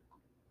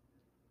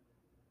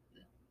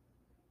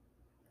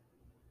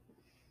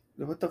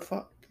 What the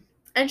fuck?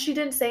 And she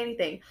didn't say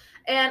anything.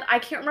 And I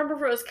can't remember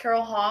if it was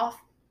Carol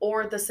Hoff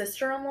or the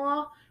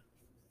sister-in-law.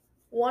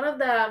 One of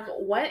them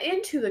went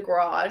into the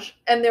garage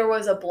and there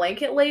was a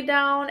blanket laid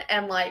down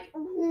and like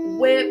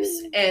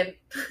whips and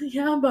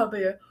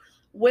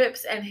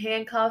whips and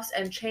handcuffs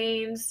and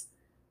chains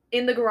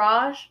in the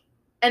garage,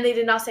 and they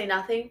did not say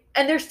nothing.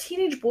 And there's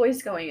teenage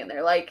boys going in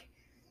there, like,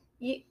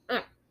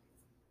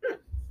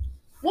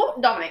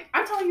 well, Dominic,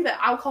 I'm telling you that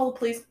I'll call the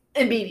police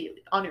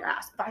immediately on your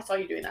ass if I saw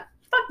you doing that.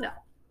 Fuck no,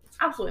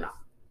 absolutely not.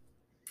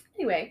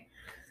 Anyway,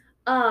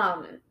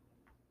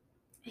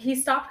 he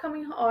stopped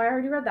coming home. Oh, I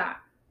already read that.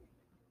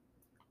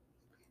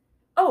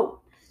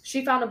 Oh,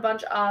 she found a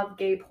bunch of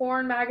gay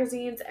porn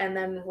magazines and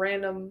then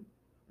random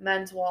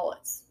men's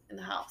wallets in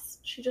the house.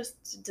 She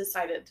just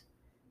decided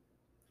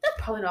that's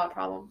probably not a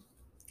problem.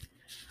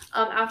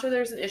 After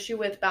there's an issue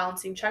with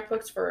balancing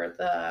checkbooks for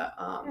the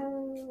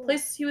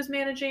places he was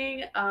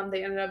managing,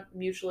 they ended up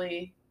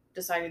mutually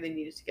deciding they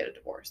needed to get a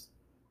divorce.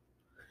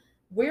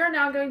 We are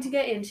now going to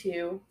get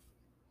into...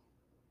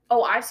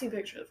 Oh, I've seen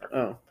pictures of her.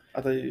 Oh,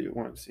 I thought you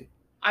wanted to see.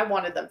 I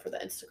wanted them for the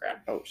Instagram.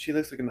 Oh, she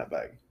looks like in that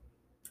bag.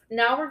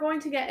 Now we're going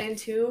to get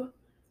into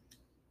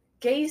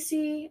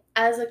Gacy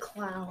as a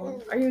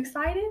clown. Are you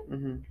excited?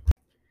 Mm-hmm.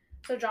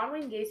 So John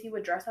Wayne Gacy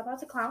would dress up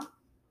as a clown.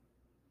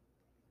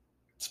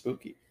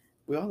 Spooky.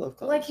 We all love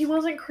clowns. Like, he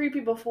wasn't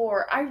creepy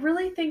before. I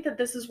really think that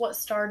this is what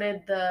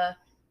started the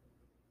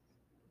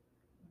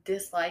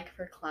dislike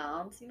for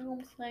clowns. You know what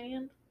I'm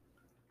saying?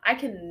 I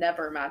can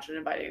never imagine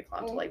inviting a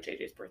clown to, like,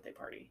 JJ's birthday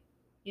party.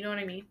 You know what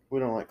I mean? We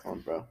don't like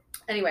clowns, bro.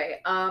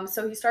 Anyway,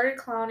 so he started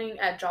clowning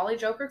at Jolly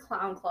Joker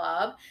Clown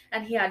Club,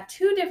 and he had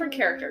two different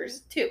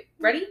characters. Two.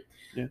 Ready?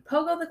 Yeah.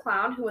 Pogo the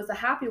Clown, who was the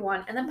happy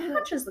one, and then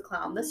Patches the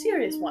Clown, the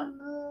serious one.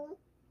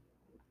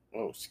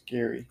 Oh,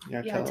 scary.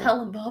 Yeah,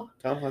 tell him, Bob.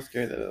 Tell him how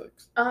scary that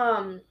looks.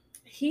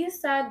 He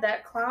said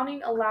that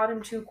clowning allowed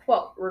him to,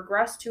 quote,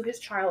 regress to his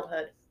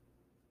childhood.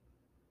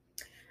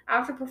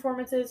 After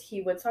performances,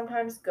 he would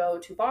sometimes go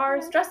to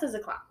bars dressed as a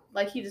clown.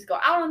 Like, he'd just go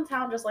out on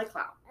town just like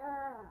clown.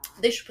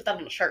 They should put that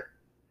on a shirt.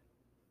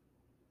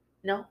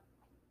 No?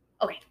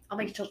 Okay, I'll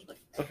make a children's book.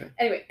 Okay.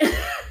 Anyway.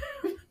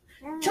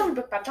 Children's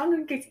book about John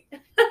Wayne Gacy.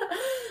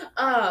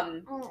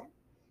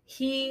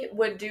 He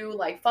would do,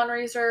 like,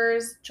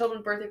 fundraisers,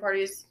 children's birthday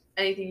parties,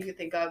 anything you could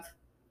think of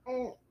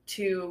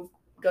to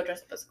go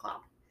dress up as a clown.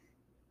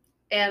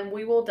 And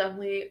we will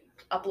definitely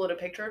upload a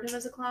picture of him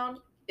as a clown.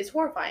 It's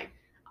horrifying.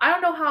 I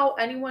don't know how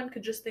anyone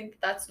could just think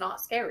that's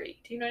not scary.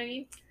 Do you know what I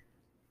mean?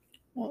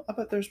 Well, I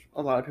bet there's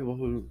a lot of people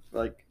who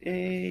like,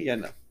 yeah,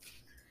 no.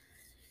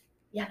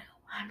 Yeah, no,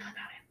 I'm not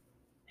about it.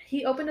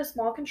 He opened a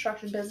small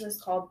construction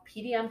business called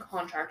PDM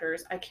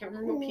Contractors. I can't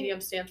remember what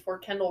PDM stands for.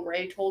 Kendall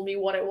Ray told me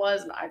what it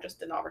was, and I just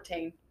did not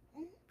retain.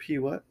 P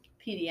what?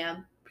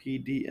 PDM.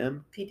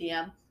 PDM?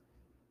 PDM.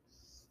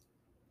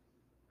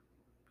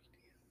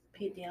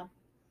 PDM.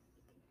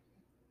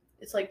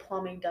 It's like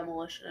plumbing,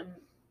 demolition, and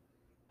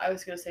I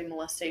was going to say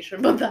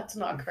molestation, but that's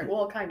not correct.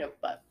 Well, kind of,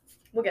 but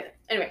we'll get it.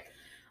 Anyway,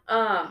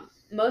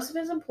 most of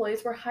his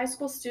employees were high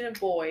school student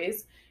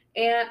boys.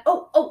 And,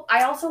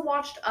 I also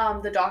watched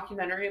the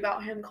documentary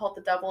about him called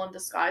The Devil in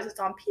Disguise. It's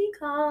on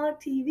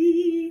Peacock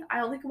TV.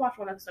 I only can watch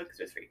one episode because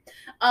it was free.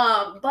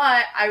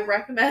 But I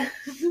recommend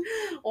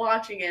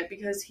watching it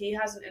because he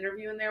has an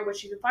interview in there,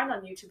 which you can find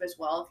on YouTube as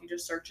well if you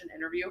just search an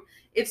interview.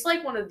 It's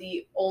like one of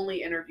the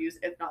only interviews,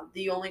 if not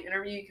the only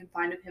interview you can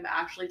find of him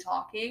actually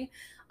talking.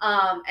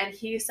 And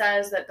he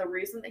says that the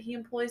reason that he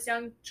employs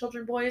young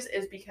children boys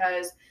is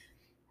because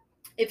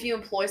if you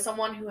employ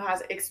someone who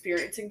has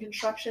experience in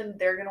construction,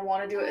 they're going to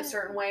want to do it a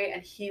certain way,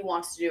 and he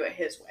wants to do it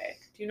his way.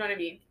 Do you know what I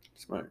mean?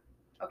 Smart.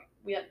 Okay,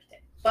 we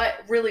understand.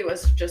 But really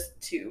was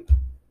just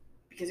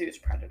because he was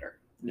a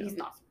predator. Yeah. He's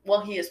not. Well,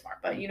 he is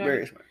smart, but you know.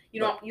 Very smart.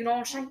 You know what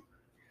I'm saying?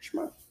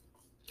 Smart.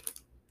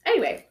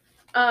 Anyway,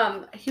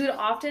 he would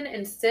often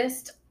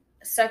insist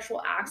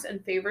sexual acts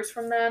and favors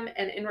from them,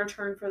 and in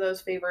return for those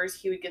favors,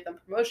 he would give them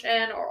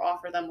promotion or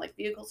offer them like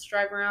vehicles to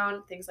drive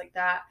around, things like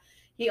that.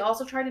 He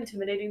also tried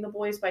intimidating the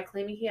boys by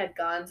claiming he had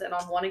guns, and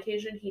on one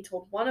occasion, he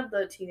told one of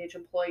the teenage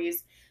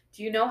employees,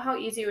 "Do you know how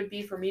easy it would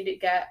be for me to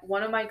get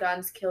one of my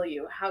guns, kill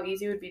you? How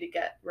easy it would be to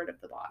get rid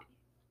of the body?"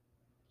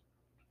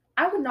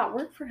 I would not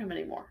work for him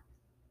anymore.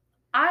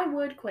 I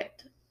would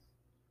quit.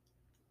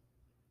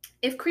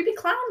 If Creepy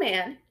Clown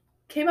Man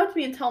came up to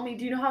me and told me,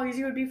 "Do you know how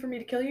easy it would be for me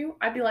to kill you?"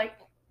 I'd be like,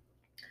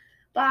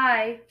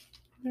 "Bye.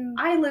 Yeah.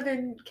 I live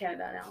in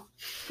Canada now.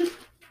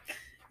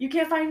 You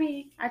can't find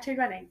me. I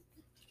changed my name."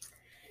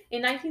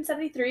 In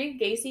 1973,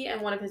 Gacy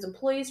and one of his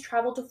employees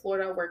traveled to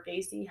Florida where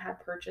Gacy had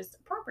purchased a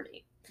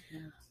property.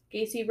 Yeah.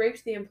 Gacy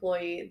raped the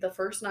employee the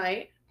first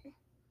night,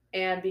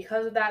 and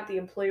because of that, the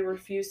employee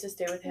refused to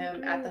stay with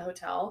him at the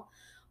hotel.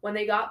 When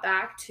they got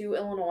back to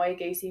Illinois,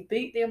 Gacy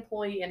beat the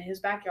employee in his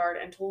backyard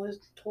and told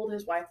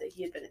his wife that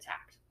he had been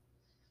attacked.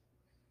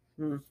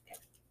 Okay.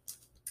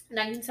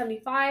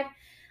 1975,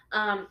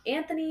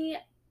 Anthony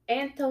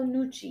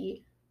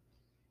Antonucci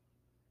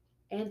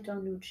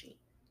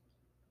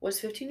was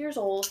 15 years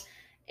old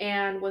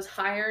and was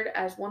hired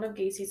as one of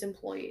Gacy's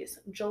employees.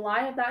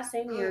 July of that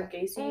same year,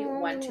 Gacy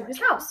went to his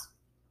house.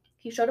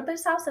 He showed up at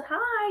his house, said,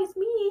 "Hi, it's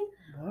me."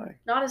 Why?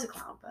 Not as a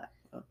clown, but...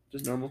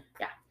 just normal?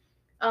 Yeah.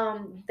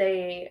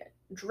 They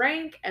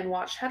drank and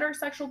watched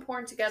heterosexual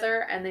porn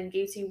together, and then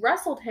Gacy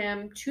wrestled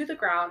him to the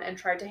ground and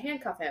tried to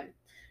handcuff him.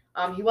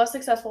 He was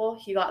successful.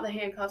 He got the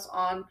handcuffs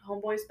on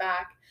Homeboy's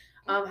back.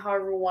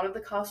 However, one of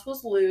the cuffs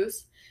was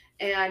loose,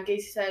 and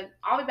Gacy said,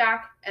 "I'll be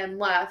back," and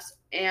left.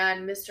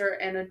 And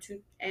Mr.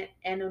 Anthony,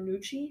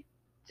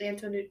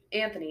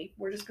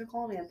 we're just going to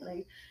call him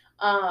Anthony,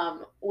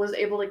 was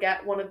able to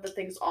get one of the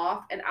things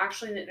off. And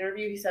actually in an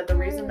interview, he said the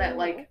reason that,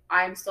 like,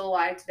 I'm still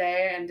alive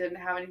today and didn't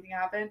have anything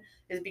happen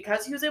is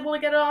because he was able to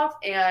get it off,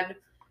 and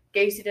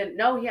Gacy didn't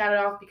know he had it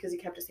off because he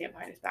kept his hand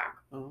behind his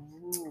back. Oh.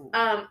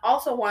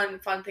 Also, one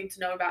fun thing to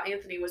know about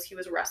Anthony was he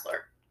was a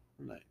wrestler.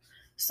 Nice.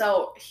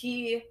 So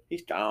he's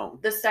strong.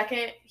 He's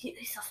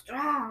so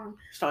strong.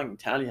 Strong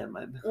Italian,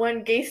 man.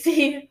 When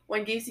Gacy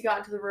got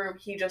into the room,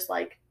 he just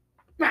like,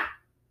 "Mah."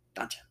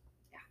 Gotcha.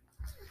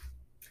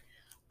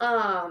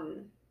 Yeah.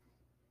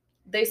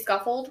 They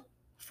scuffled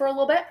for a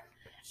little bit,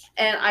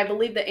 and I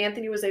believe that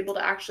Anthony was able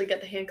to actually get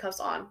the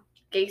handcuffs on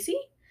Gacy.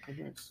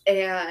 Nice.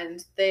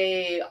 And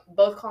they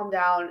both calmed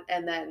down,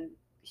 and then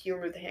he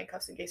removed the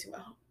handcuffs, and Gacy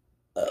went home.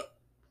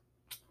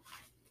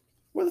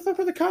 Where the fuck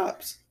were the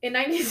cops? In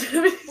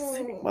 1976.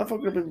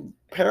 Motherfucker have been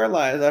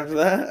paralyzed after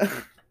that.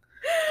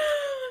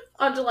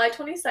 On July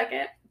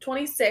 26th,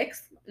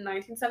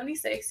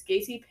 1976,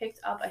 Gacy picked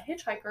up a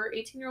hitchhiker,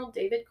 18-year-old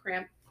David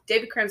Cram.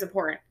 David Cram's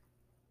important.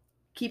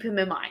 Keep him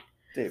in mind.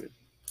 David.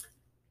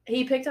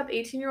 He picked up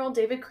 18-year-old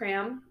David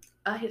Cram,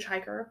 a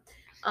hitchhiker.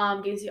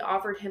 Gacy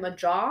offered him a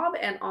job,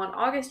 and on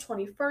August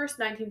 21st,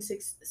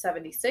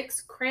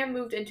 1976, Cram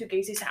moved into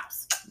Gacy's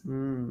house.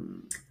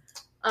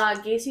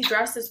 Gacy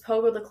dressed as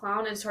Pogo the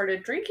Clown and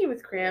started drinking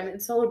with Cram in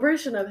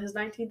celebration of his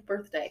 19th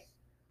birthday.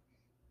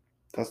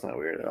 That's not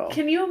weird at all.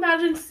 Can you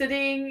imagine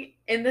sitting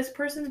in this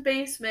person's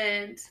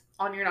basement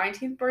on your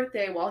 19th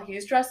birthday while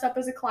he's dressed up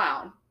as a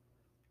clown,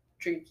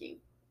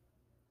 drinking?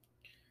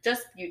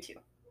 Just you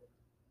two.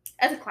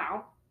 As a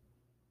clown.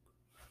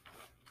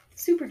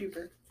 Super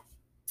duper.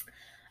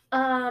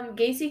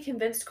 Gacy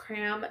convinced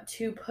Cram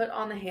to put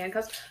on the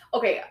handcuffs.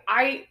 Okay,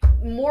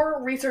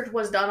 more research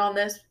was done on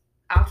this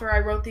after I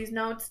wrote these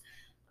notes.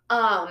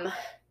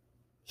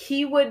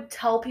 He would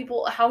tell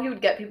people how he would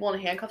get people in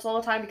handcuffs all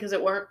the time because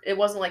it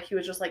wasn't like he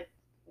was just like,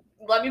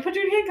 "Let me put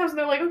you in handcuffs," and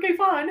they're like, "Okay,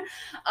 fine."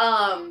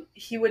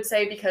 He would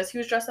say because he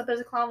was dressed up as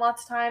a clown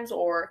lots of times,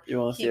 or you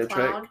want to see a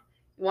trick?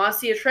 You want to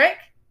see a trick?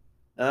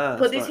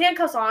 Put these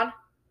handcuffs on.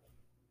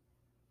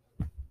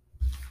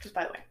 Just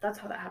by the way, that's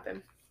how that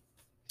happened.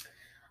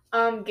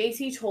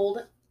 Gacy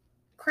told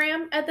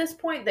Cram at this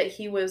point that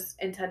he was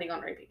intending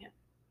on raping him.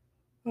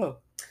 Oh.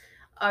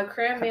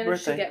 Cram Happy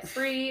managed to birthday. get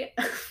free.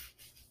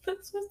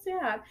 That's so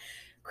sad.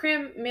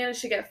 Cram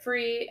managed to get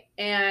free,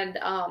 and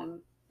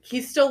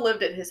he still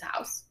lived at his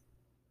house.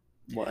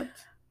 What?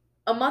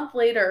 A month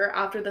later,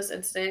 after this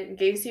incident,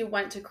 Gacy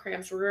went to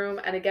Cram's room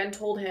and again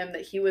told him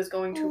that he was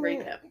going to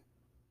rape him.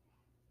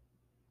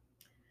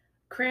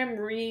 Cram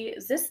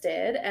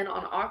resisted, and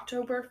on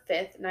October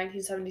 5th,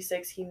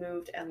 1976, he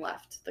moved and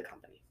left the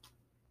company.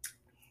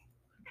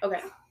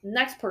 Okay,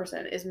 next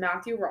person is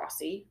Matthew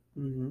Rossi.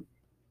 Mm-hmm.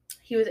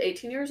 He was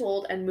 18 years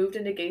old and moved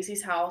into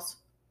Gacy's house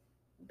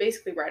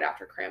basically right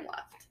after Cram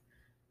left.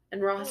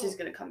 And Rossi's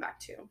going to come back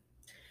too.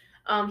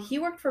 He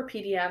worked for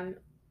PDM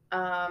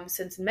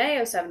since May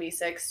of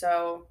 76,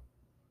 so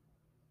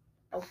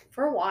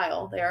for a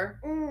while there.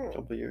 A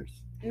couple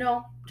years.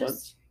 No, just,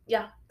 Months?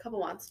 yeah, a couple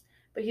months.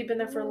 But he'd been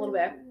there for a little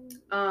bit.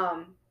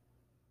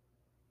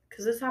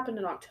 Because this happened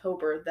in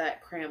October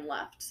that Cram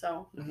left,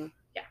 so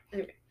yeah,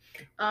 anyway.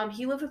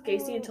 He lived with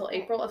Gacy until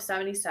April of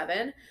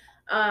 77.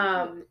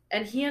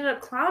 And he ended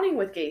up clowning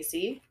with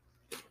Gacy.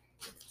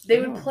 They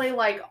would play,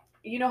 like,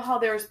 you know how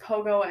there's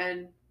Pogo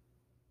and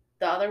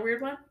the other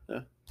weird one?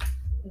 Yeah.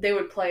 They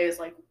would play as,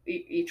 like,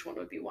 each one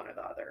would be one or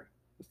the other.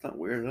 It's not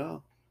weird at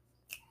all.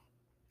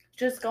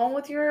 Just going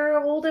with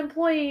your old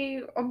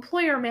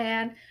employer,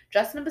 man.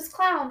 Dressing up as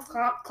clowns,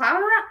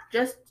 clowning around.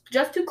 Just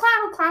two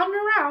clowning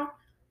around.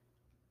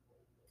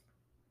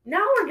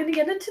 Now we're gonna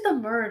get into the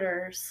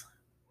murders.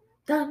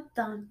 Dun,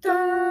 dun,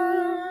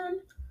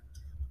 dun.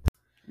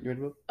 You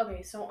ready, Bob?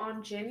 Okay, so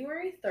on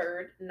January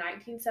 3rd,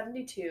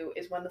 1972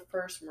 is when the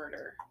first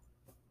murder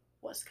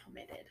was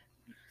committed.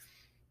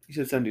 You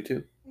said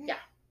 72. Yeah.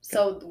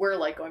 So we're,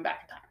 like, going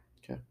back in time.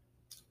 Okay.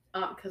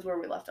 Because where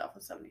we left off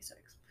was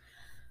 76.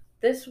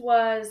 This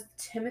was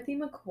Timothy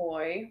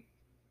McCoy.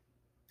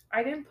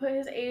 I didn't put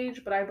his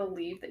age, but I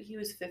believe that he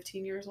was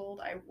 15 years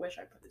old. I wish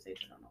I put his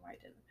age. I don't know why I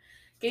didn't.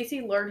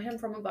 Gacy lured him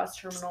from a bus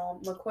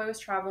terminal. McCoy was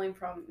traveling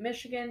from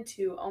Michigan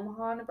to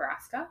Omaha,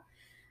 Nebraska.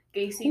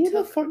 Who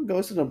the fuck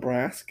goes to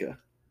Nebraska?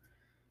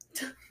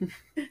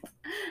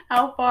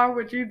 How far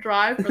would you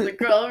drive for the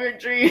girl of your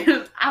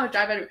dreams? I would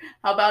drive anywhere.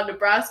 How about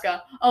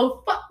Nebraska?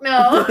 Oh, fuck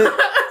no.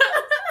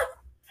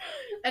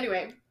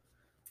 Anyway.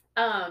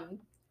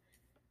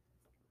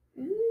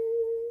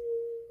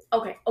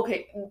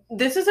 Okay.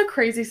 This is a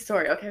crazy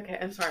story. Okay.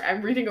 I'm sorry.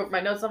 I'm reading over my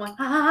notes. I'm like,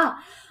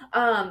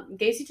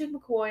 Gacy took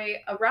McCoy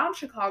around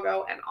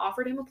Chicago and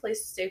offered him a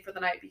place to stay for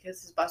the night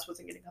because his bus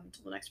wasn't going to come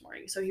until the next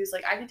morning. So he was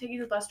like, I can take you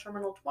to the bus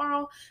terminal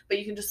tomorrow, but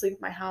you can just sleep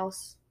at my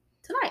house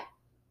tonight.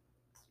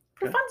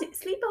 For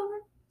funsies.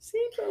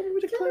 Sleepover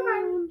with a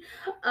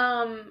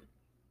clown.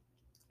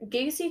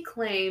 Gacy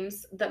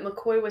claims that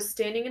McCoy was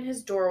standing in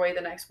his doorway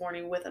the next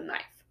morning with a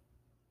knife.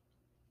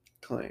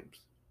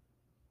 Claims.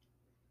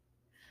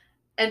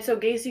 And so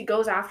Gacy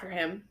goes after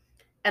him,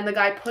 and the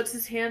guy puts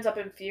his hands up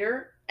in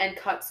fear and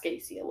cuts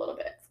Gacy a little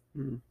bit.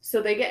 Mm-hmm.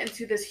 So they get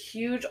into this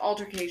huge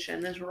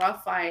altercation, this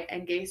rough fight,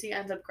 and Gacy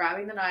ends up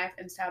grabbing the knife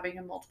and stabbing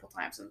him multiple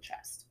times in the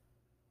chest.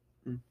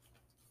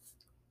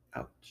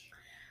 Ouch.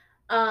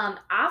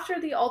 After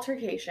the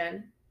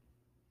altercation,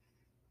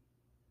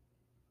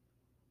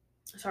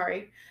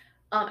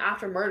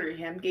 after murdering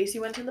him, Gacy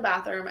went to the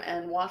bathroom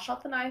and washed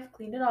off the knife,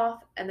 cleaned it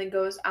off, and then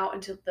goes out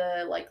into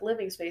the, like,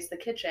 living space, the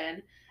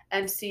kitchen,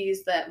 and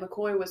sees that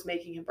McCoy was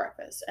making him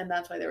breakfast, and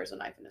that's why there was a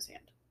knife in his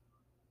hand.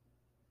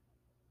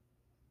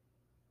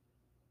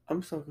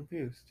 I'm so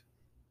confused.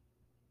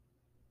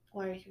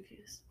 Why are you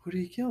confused? Who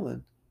did he kill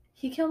then?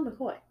 He killed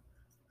McCoy.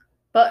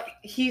 But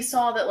he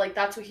saw that, like,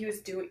 that's what he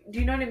was doing. Do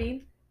you know what I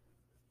mean?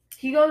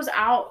 He goes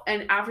out,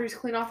 and after he's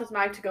cleaned off his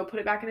knife to go put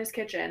it back in his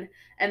kitchen,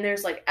 and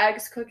there's, like,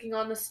 eggs cooking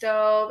on the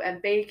stove,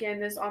 and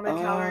bacon is on the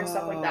counter and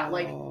stuff like that.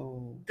 Like,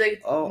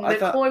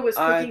 McCoy was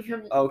cooking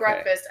him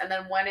breakfast, and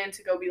then went in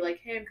to go be like,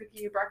 hey, I'm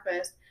cooking you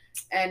breakfast.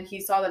 And he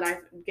saw the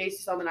knife, Gacy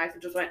saw the knife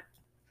and just went,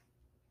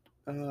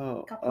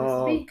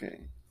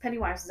 okay.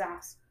 Pennywise's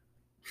ass.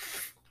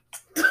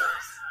 So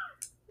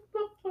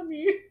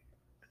funny.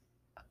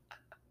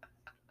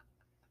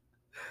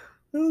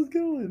 How's it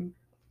going?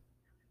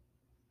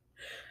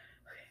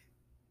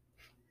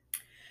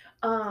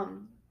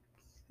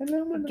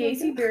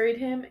 Gacy buried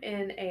him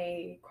in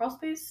a crawl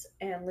space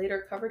and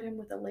later covered him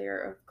with a layer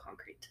of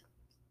concrete.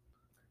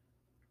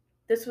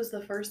 This was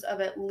the first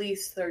of at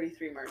least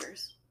 33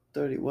 murders.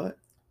 30 what?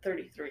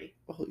 33.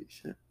 Holy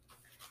shit.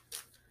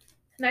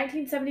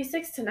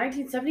 1976 to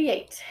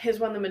 1978 is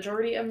when the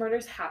majority of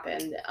murders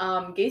happened.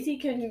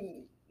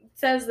 Gacy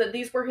says that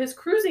these were his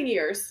cruising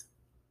years.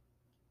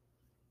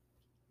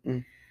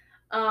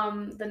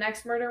 The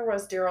next murder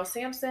was Daryl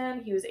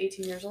Sampson. He was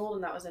 18 years old,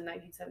 and that was in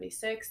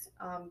 1976.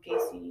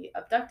 Gacy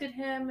abducted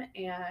him,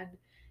 and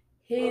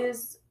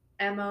his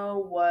MO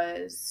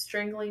was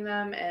strangling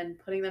them and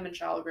putting them in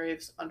shallow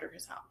graves under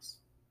his house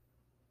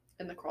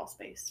in the crawl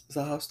space. Is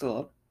the house still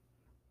up?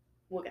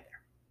 We'll get there.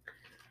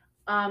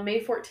 May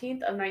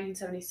 14th of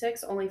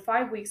 1976, only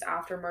 5 weeks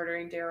after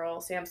murdering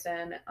Daryl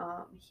Sampson,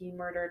 he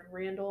murdered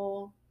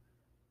Randall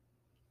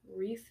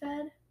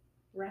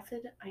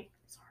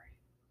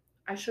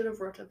I should have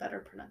wrote a better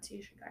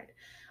pronunciation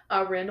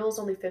guide. Randall is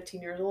only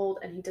 15 years old,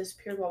 and he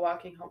disappeared while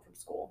walking home from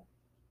school.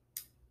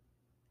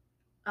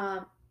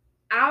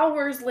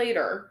 Hours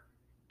later,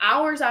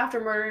 hours after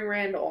murdering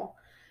Randall,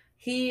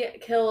 he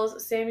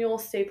kills Samuel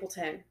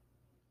Stapleton,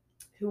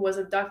 who was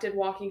abducted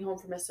walking home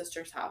from his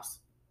sister's house.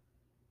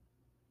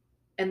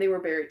 And they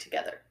were buried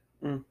together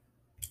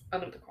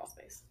under the crawl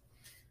space.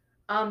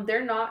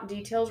 There are not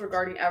details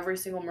regarding every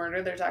single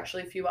murder. There's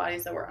actually a few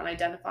bodies that were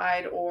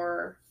unidentified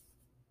or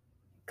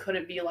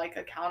couldn't be like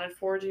accounted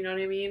for. Do you know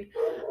what I mean?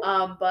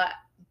 But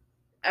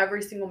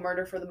every single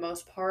murder, for the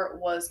most part,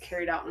 was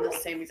carried out in the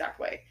same exact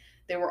way.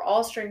 They were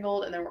all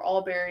strangled and they were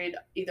all buried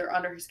either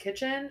under his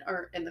kitchen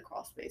or in the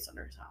crawl space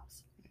under his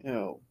house.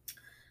 Ew.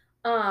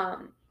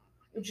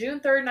 June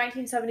 3rd,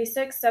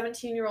 1976,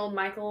 17-year-old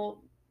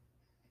Michael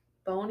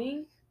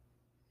Boning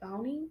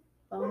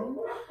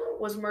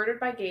was murdered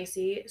by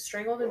Gacy,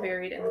 strangled and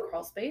buried in the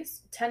crawl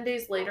space. 10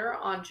 days later,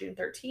 on June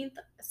 13th,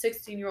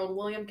 16-year-old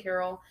William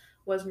Carroll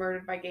was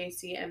murdered by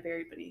Gacy and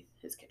buried beneath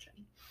his kitchen.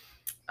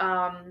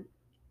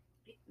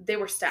 They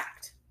were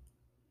stacked.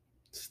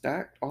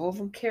 Stacked? All of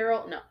them?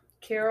 Carroll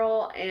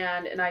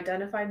and an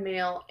identified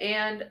male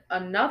and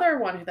another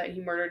one that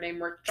he murdered named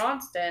Rick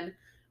Johnston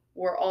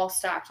were all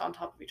stacked on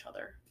top of each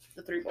other.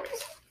 The three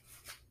boys.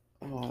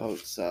 Oh, that would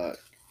suck.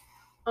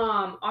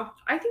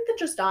 I think that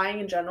just dying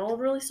in general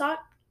would really suck.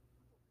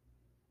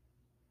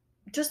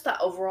 Just the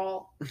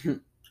overall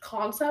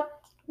concept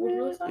would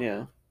really suck.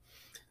 Yeah.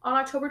 On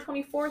October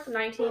 24th,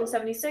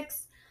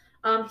 1976,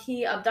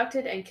 he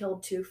abducted and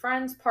killed two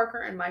friends,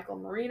 Parker and Michael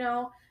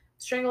Marino,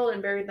 strangled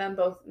and buried them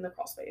both in the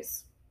crawl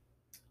space.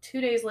 2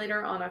 days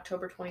later, on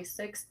October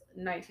 26th,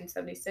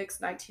 1976,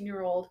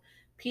 19-year-old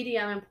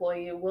PDM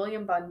employee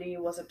William Bundy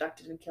was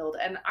abducted and killed.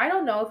 And I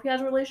don't know if he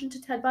has a relation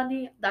to Ted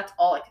Bundy. That's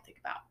all I can think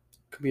about.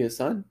 Could be his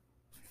son.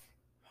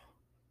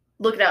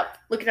 Look it up.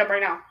 Look it up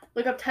right now.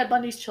 Look up Ted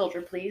Bundy's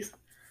children, please.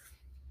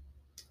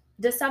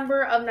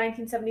 December of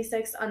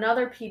 1976,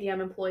 another PDM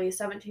employee,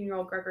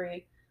 17-year-old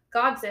Gregory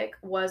Godzik,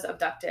 was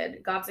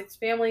abducted. Godzik's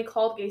family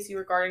called Gacy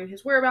regarding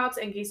his whereabouts,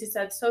 and Gacy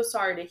said, "So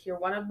sorry to hear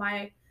of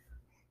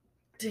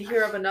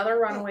another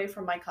runaway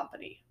from my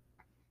company."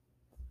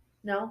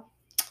 No?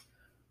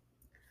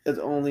 It's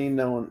only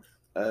known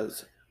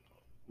as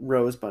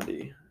Rose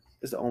Bundy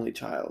is the only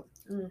child.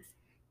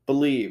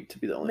 Believed to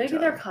be the only child.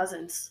 Maybe they're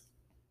cousins.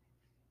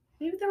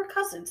 Maybe they were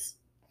cousins.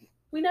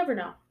 We never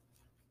know.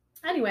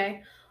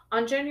 Anyway,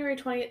 on January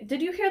 20th...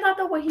 Did you hear that,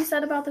 though, what he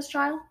said about this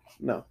child?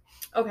 No.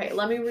 Okay,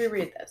 let me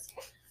reread this.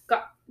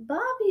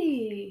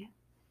 Bobby!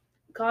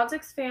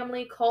 Godzik's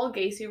family called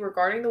Gacy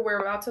regarding the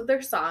whereabouts of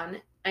their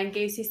son, and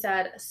Gacy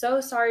said, "So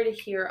sorry to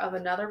hear of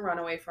another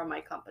runaway from my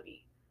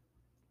company."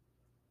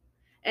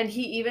 And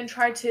he even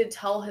tried to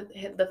tell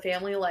the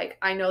family, like,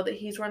 "I know that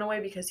he's run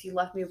away because he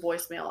left me a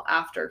voicemail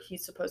after he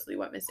supposedly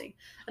went missing."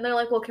 And they're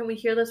like, "Well, can we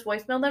hear this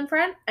voicemail then,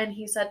 friend?" And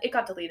he said, "It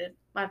got deleted.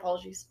 My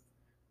apologies."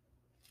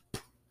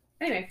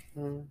 Anyway,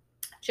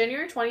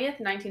 January 20th,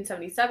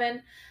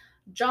 1977,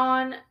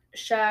 John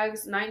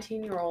Shaggs,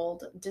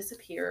 19-year-old,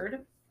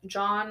 disappeared.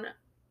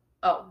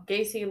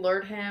 Gacy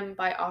lured him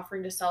by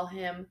offering to sell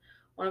him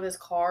one of his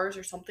cars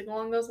or something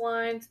along those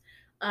lines.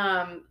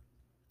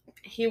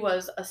 He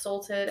was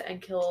assaulted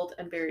and killed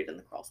and buried in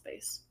the crawl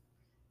space.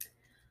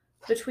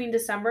 Between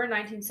December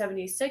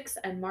 1976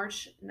 and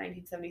March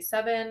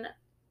 1977,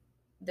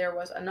 there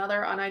was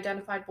another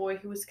unidentified boy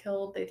who was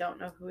killed. They don't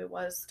know who it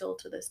was still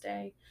to this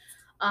day.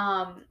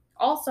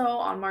 Also,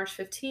 on March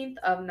 15th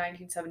of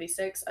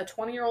 1976, a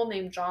 20-year-old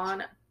named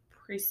John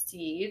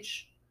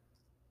Prestige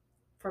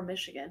from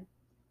Michigan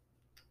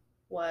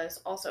was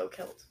also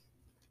killed.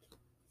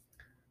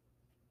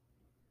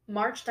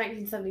 March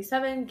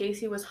 1977,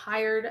 Gacy was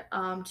hired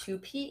to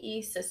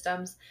PE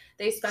Systems.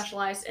 They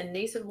specialized in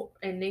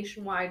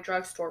nationwide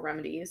drugstore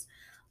remedies.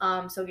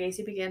 So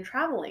Gacy began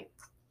traveling.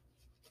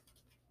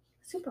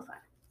 Super fun.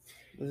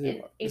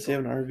 Does he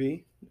have an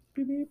RV?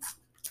 Beep, beep.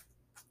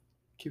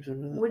 Keeps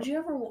him. Would you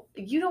ever...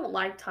 You don't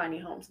like tiny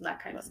homes and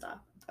that kind of stuff.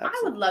 Absolutely.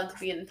 I would love to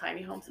be in a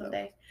tiny home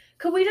someday. No.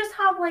 Could we just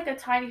have like a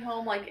tiny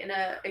home like in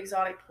an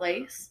exotic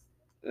place?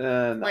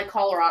 No. Like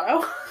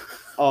Colorado?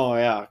 Oh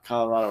yeah,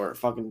 Colorado or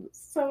fucking...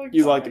 So exotic.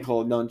 You like the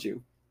cold, don't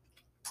you?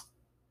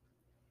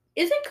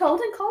 Is it cold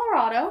in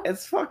Colorado?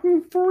 It's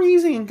fucking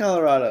freezing in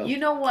Colorado. You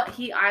know what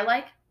heat I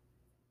like?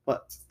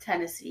 What?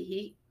 Tennessee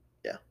heat.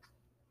 Yeah.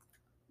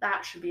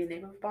 That should be a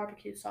name of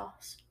barbecue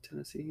sauce.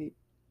 Tennessee heat?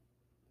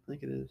 I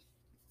think it is.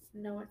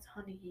 No, it's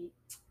honey heat.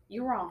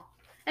 You're wrong.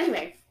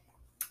 Anyway,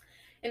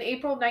 in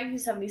April of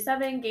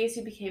 1977,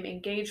 Gacy became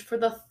engaged for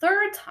the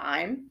third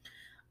time.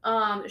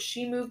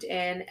 She moved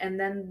in, and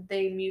then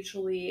they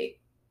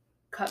mutually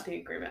cut the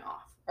agreement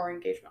off, or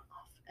engagement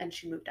off, and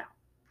she moved out.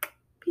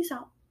 Peace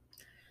out.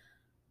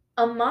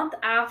 A month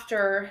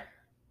after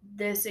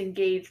this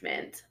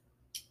engagement,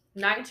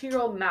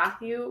 19-year-old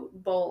Matthew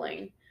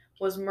Bowling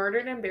was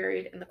murdered and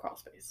buried in the crawl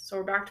space. So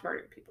we're back to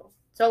murdering people.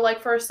 So,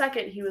 like, for a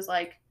second, he was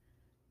like,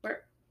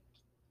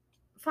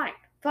 fine.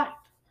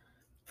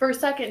 For a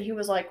second, he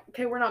was like,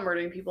 okay, we're not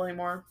murdering people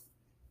anymore.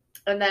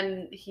 And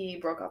then he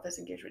broke off this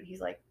engagement.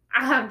 He's like,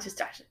 I'm just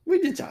joshing.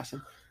 We did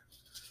joshing.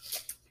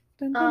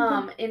 In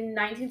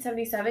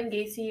 1977,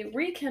 Gacy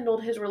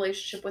rekindled his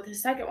relationship with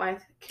his second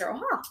wife, Carol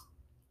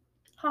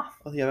Hoff.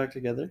 Oh, they got back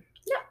together?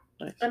 Yeah.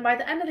 Nice. And by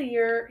the end of the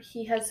year,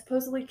 he has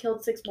supposedly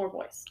killed 6 more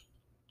boys.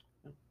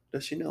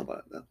 Does she know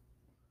about it, though?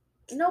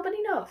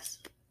 Nobody knows.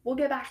 We'll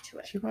get back to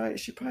it. She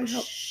probably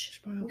helped.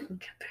 We'll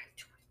get back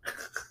to it.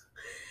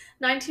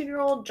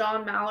 19-year-old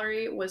John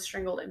Mallory was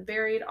strangled and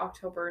buried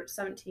October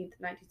 17th,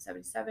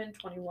 1977.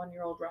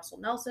 21-year-old Russell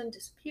Nelson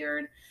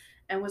disappeared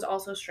and was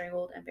also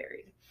strangled and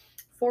buried.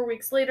 4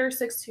 weeks later,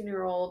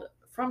 16-year-old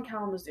from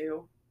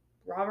Kalamazoo,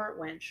 Robert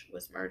Winch,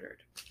 was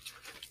murdered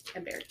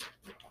and buried.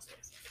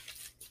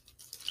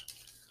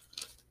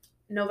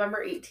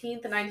 November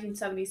 18th,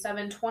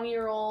 1977,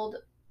 20-year-old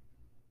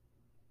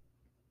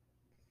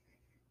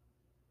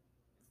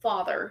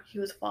father, he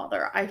was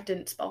father, I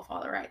didn't spell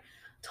father right,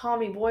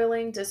 Tommy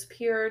Boiling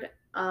disappeared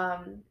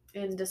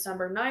in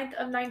December 9th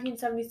of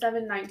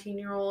 1977.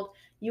 19-year-old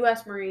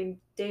U.S. Marine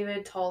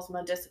David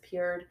Talsma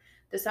disappeared.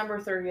 December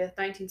 30th,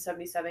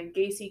 1977,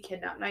 Gacy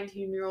kidnapped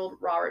 19-year-old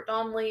Robert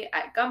Donnelly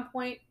at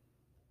gunpoint.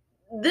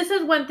 This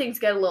is when things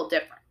get a little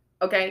different,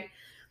 okay?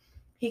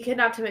 He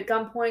kidnapped him at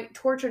gunpoint,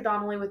 tortured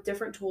Donnelly with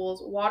different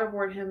tools,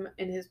 waterboarded him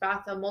in his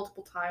bathtub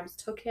multiple times,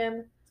 took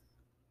him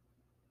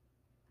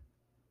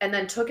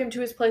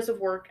to his place of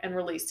work and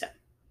released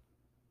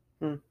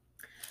him.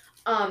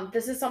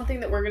 This is something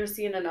that we're going to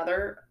see in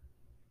another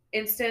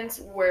instance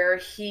where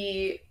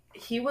he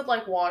would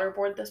like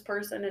waterboard this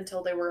person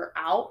until they were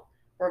out,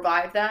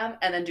 revive them,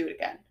 and then do it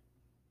again.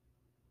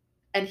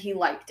 And he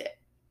liked it.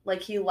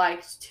 Like, he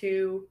liked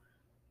to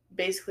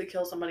basically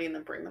kill somebody and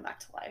then bring them back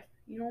to life.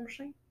 You know what I'm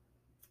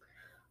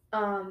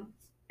saying?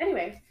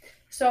 Anyway,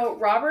 so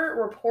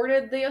Robert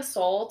reported the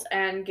assault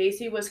and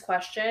Gacy was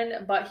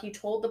questioned, but he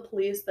told the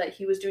police that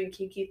he was doing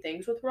kinky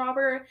things with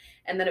Robert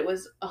and that it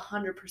was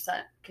 100%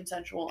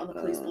 consensual, and the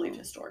police believed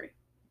his story.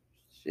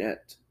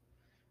 Shit.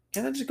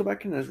 Can't I just go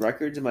back in his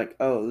records and like,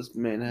 oh, this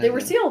man had... They were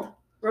sealed,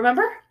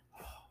 remember? Oh,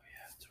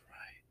 yeah, that's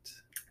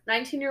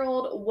right.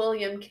 19-year-old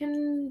William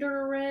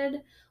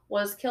Kindered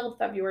was killed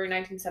February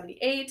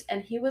 1978,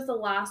 and he was the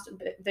last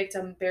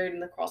victim buried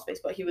in the crawl space,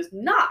 but he was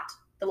not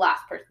the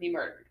last person he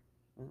murdered.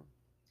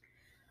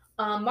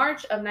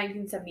 March of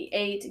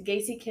 1978,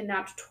 Gacy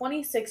kidnapped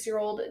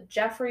 26-year-old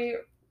Jeffrey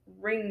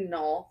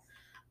Ringnall.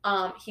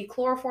 He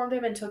chloroformed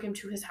him and took him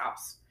to his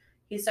house.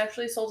 He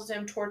sexually assaulted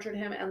him, tortured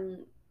him,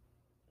 and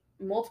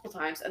multiple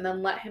times, and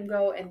then let him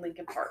go in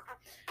Lincoln Park.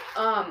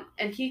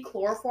 And he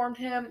chloroformed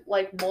him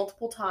like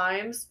multiple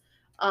times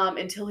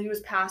until he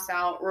was passed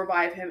out,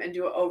 revive him, and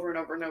do it over and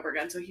over and over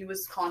again. So he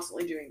was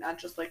constantly doing that,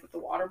 just like with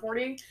the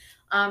waterboarding.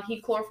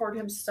 He chloroformed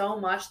him so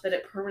much that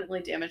it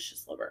permanently damaged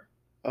his liver.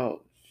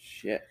 Oh,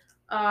 shit.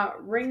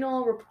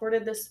 Ringnall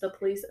reported this to the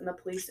police, and the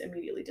police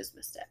immediately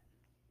dismissed it.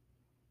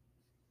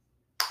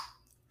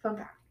 Fun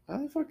fact. How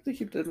the fuck did they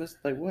keep dismissed?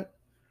 Like, what?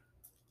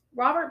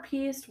 Robert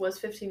Peast was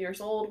 15 years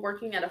old,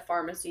 working at a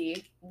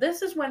pharmacy.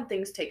 This is when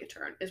things take a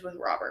turn, is with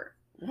Robert.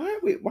 Why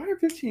are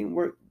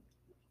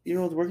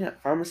 15-year-olds working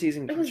at pharmacies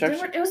and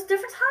construction? It was a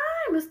different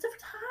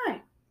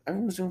time.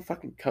 Everyone was doing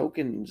fucking coke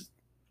and just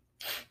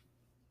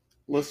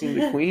listening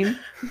to Queen.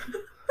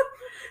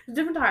 It's a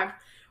different time.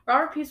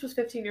 Robert Peast was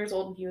 15 years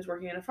old and he was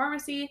working in a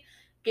pharmacy.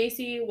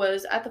 Gacy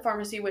was at the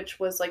pharmacy, which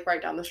was like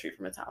right down the street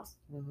from his house.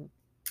 Mm-hmm.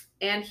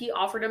 And he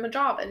offered him a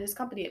job at his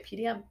company at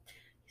PDM.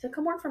 He said,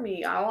 come work for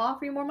me. I'll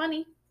offer you more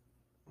money.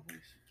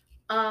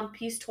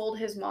 Peast told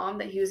his mom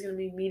that he was going to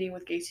be meeting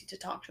with Gacy to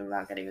talk to him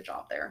about getting a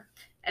job there.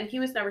 And he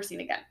was never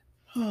seen again.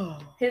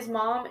 His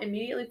mom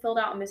immediately filled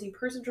out a missing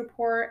persons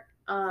report.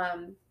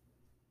 And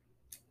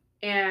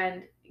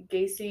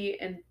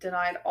Gacy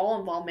denied all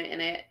involvement in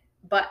it.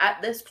 But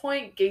at this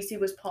point, Gacy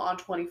was put on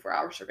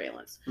 24-hour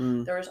surveillance.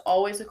 There was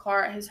always a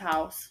car at his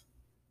house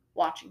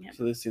watching him.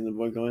 So they seen the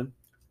boy go in?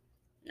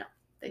 No,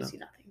 they see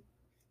nothing.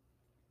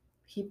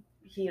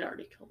 He had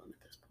already killed him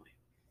at this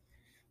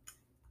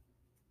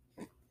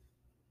point.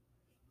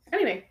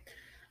 Anyway,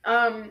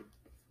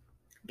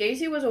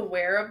 Gacy was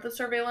aware of the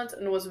surveillance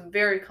and was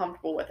very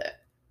comfortable with it.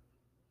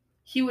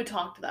 He would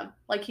talk to them.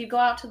 Like, he'd go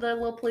out to the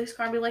little police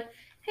car and be like,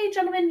 hey,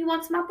 gentlemen, you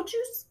want some apple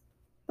juice?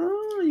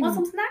 Want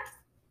some snacks?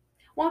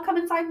 Want to come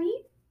inside and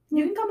eat?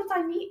 You can come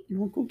inside and eat. You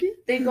want cookie?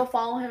 They'd go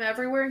follow him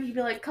everywhere, and he'd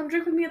be like, come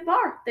drink with me at the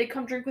bar. They'd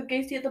come drink with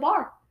Gacy at the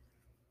bar.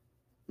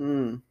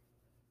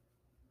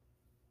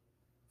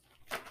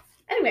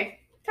 Anyway,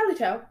 tally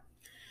toe.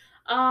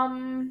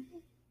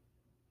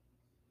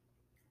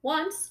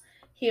 Once,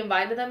 he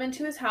invited them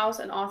into his house.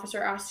 An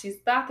officer asked to use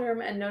the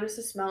bathroom and noticed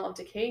the smell of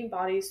decaying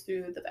bodies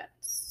through the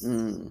vents.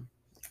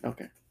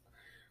 Okay.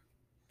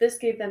 This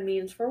gave them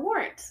means for a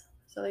warrant.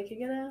 So they could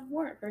get a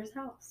warrant for his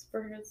house,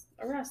 for his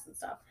arrest and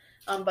stuff.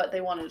 But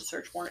they wanted a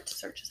search warrant to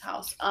search his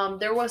house.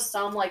 There was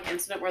some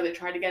incident where they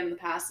tried to get in the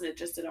past and it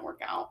just didn't work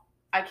out.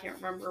 I can't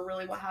remember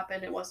really what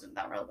happened. It wasn't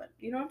that relevant.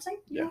 You know what I'm saying?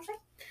 Yeah.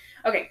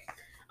 Okay.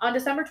 On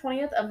December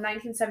 20th of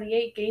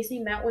 1978,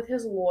 Gacy met with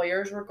his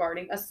lawyers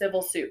regarding a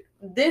civil suit.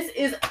 This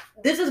is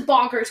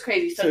bonkers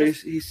crazy. So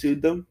he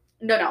sued them?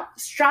 No.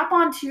 Strap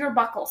on to your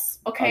buckles,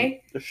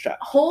 okay? The strap.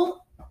 Hold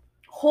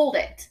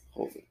it.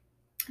 Hold it.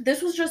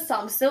 This was just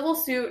some civil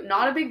suit,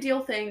 not a big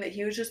deal thing that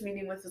he was just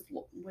meeting with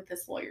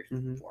his lawyers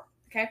for,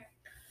 okay?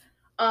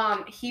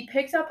 He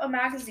picked up a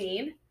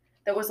magazine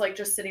that was like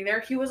just sitting there.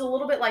 He was a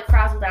little bit like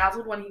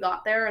frazzle-dazzled when he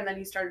got there, and then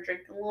he started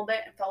drinking a little bit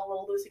and felt a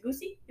little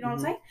loosey-goosey. You know what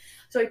I'm saying?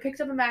 So he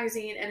picked up a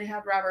magazine, and it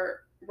had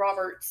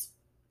Robert's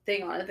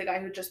thing on it, the guy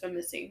who'd just been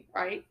missing,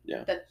 right?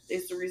 Yeah. That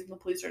is the reason the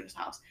police are in his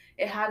house.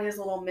 It had his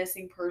little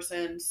missing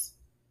persons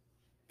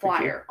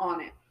flyer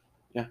on it.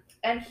 Yeah.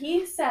 And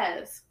he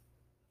says,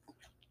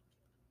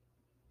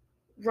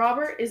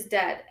 Robert is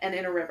dead and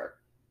in a river.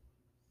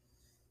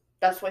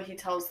 That's what he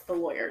tells the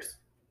lawyers.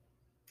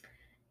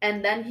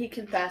 And then he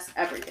confessed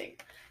everything.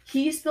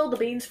 He spilled the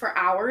beans for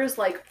hours,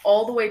 like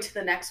all the way to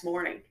the next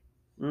morning.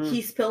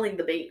 He's spilling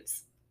the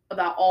beans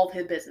about all of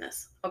his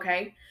business,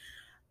 okay?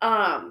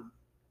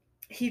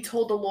 He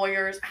told the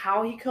lawyers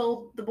how he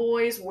killed the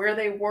boys, where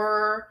they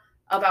were,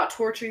 about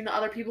torturing the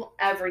other people,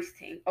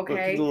 everything, okay?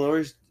 But did the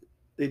lawyers,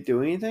 they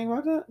do anything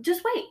about that?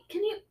 Just wait.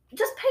 Can you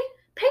just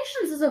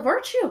patience is a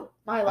virtue,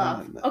 my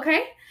love,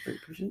 okay? Very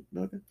patient?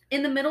 Okay.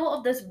 In the middle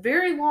of this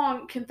very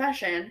long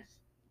confession,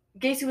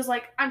 Gacy was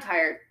like, I'm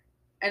tired,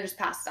 and just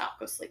passed out,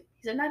 go sleep.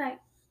 He said, night-night.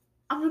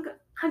 I'm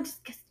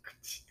just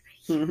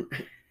gonna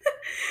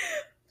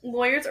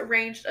Lawyers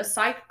arranged a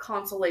psych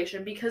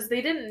consultation because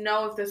they didn't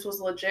know if this was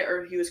legit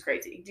or if he was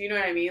crazy. Do you know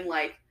what I mean?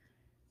 Like,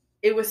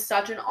 it was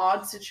such an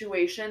odd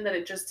situation that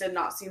it just did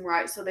not seem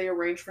right, so they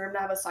arranged for him to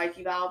have a psych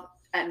eval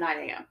at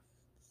 9 a.m.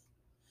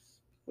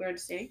 We're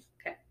understanding?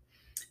 Okay.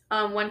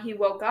 When he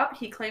woke up,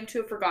 he claimed to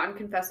have forgotten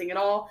confessing it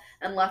all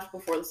and left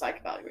before the psych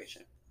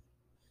evaluation.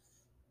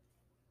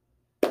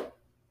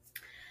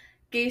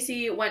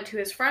 Gacy went to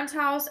his friend's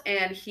house,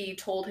 and he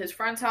told his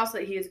friend's house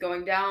that he is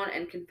going down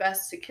and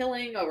confessed to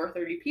killing over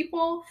 30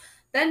 people.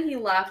 Then he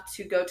left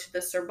to go to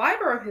the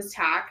survivor of his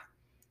attack,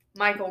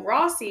 Michael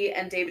Rossi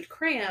and David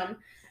Cram,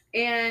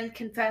 and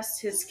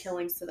confessed his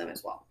killings to them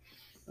as well.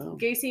 Oh.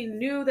 Gacy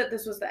knew that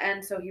this was the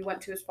end, so he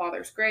went to his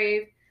father's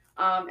grave,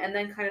 and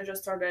then kind of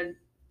just started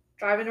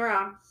driving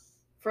around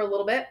for a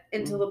little bit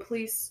until the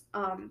police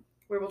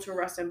were able to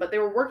arrest him. But they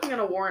were working on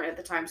a warrant at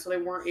the time, so they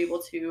weren't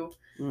able to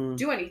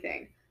do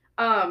anything.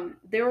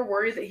 They were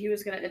worried that he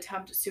was going to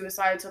attempt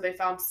suicide, so they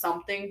found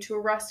something to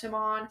arrest him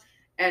on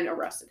and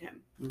arrested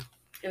him.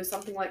 It was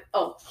something like,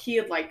 he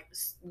had like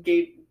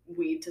gave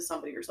weed to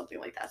somebody or something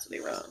like that, so they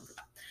arrested him for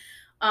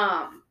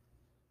that.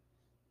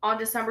 On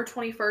December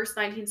 21st,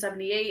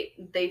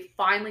 1978, they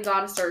finally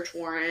got a search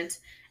warrant,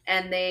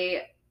 and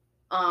they,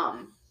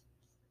 on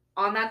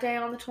that day,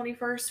 on the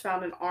 21st,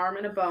 found an arm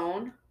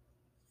bone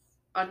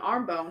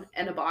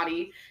and a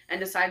body, and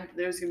decided that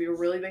there was going to be a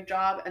really big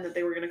job and that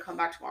they were going to come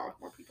back tomorrow with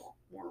more people,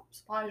 more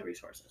supplies,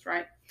 resources,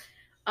 right?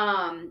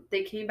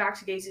 They came back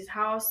to Gacy's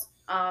house.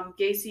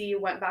 Gacy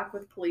went back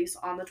with police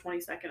on the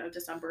 22nd of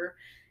December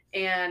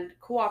and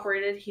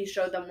cooperated. He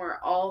showed them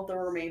where all the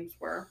remains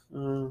were.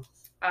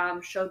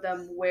 Showed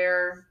them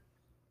where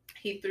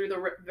he threw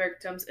the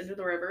victims into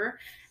the river,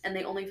 and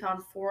they only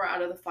found 4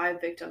 out of the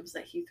 5 victims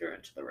that he threw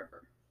into the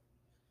river.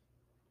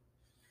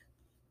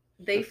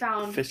 They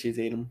found... Fishies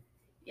ate them.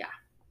 Yeah.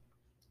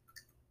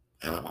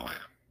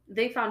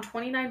 They found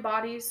 29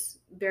 bodies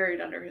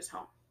buried under his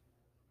home.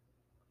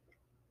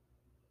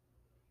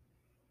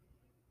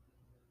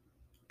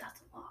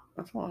 That's a lot.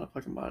 That's a lot of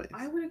fucking bodies.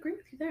 I would agree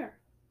with you there.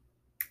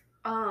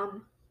 I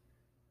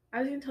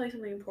was going to tell you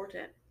something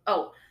important.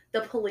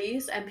 The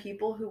police and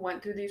people who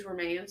went through these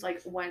remains,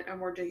 like, went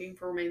and were digging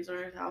for remains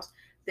under his house,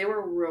 they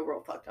were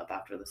real fucked up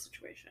after the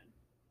situation.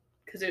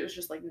 Because it was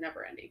just, like,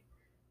 never ending.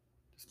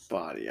 Just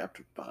body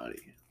after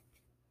body.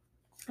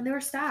 And they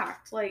were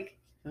stacked, like...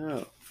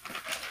 Oh.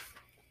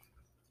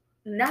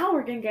 Now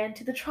we're gonna get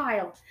into the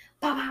trial.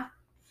 Baba!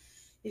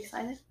 You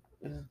excited?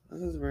 Yeah,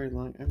 this is very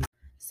long.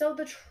 So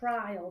the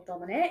trial,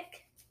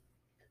 Dominic.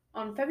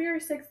 On February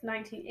 6th,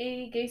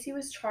 1980, Gacy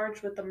was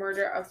charged with the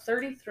murder of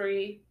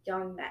 33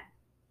 young men.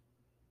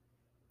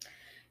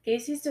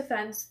 Gacy's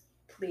defense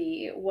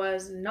plea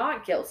was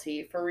not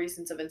guilty for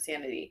reasons of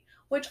insanity,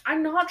 which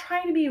I'm not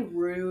trying to be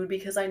rude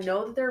because I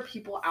know that there are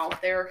people out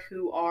there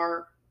who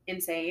are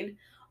insane.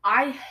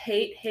 I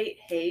hate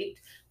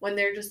when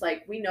they're just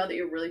like, we know that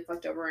you're really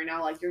fucked over right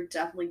now. Like, you're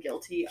definitely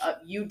guilty.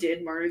 You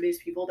did murder these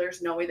people.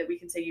 There's no way that we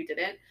can say you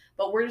didn't.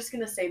 But we're just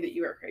going to say that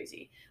you are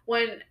crazy.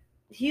 When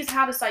he's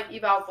had a psych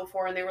eval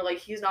before and they were like,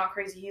 he's not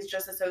crazy. He's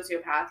just a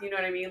sociopath. You know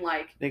what I mean?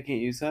 Like, they can't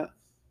use that?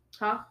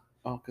 Huh?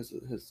 Oh, because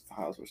his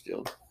files were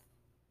sealed.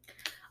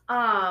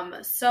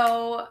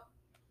 So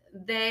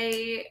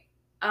they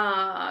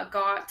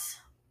got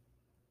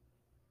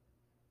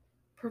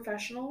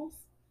professionals.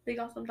 They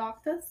got some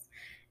doctors.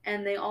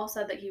 And they all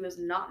said that he was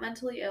not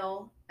mentally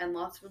ill, and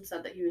lots of them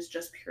said that he was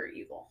just pure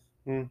evil.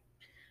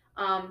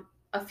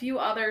 A few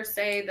others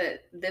say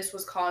that this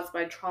was caused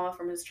by trauma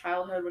from his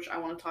childhood, which I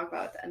want to talk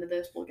about at the end of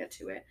this. We'll get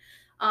to it.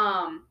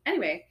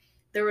 Anyway,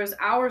 there was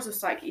hours of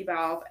psych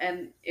eval,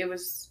 and it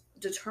was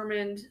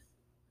determined,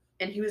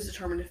 and he was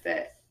determined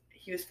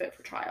he was fit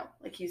for trial.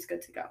 Like, he's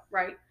good to go,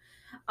 right?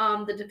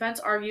 The defense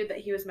argued that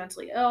he was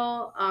mentally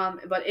ill,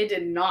 but it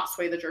did not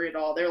sway the jury at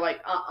all. They're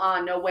like,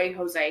 no way,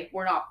 Jose.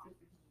 We're not.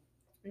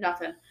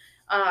 Nothing.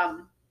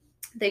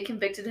 They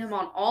convicted him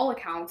on all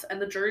accounts,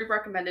 and the jury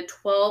recommended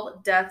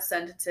 12 death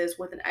sentences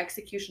with an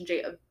execution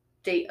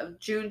date of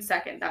June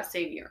 2nd that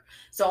same year.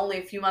 So only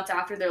a few months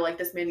after, they're like,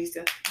 this man needs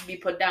to be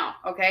put down,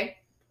 okay?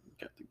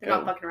 They're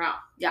not fucking around.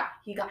 Yeah,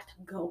 he got to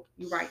go.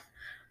 You're right.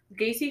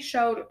 Gacy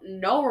showed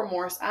no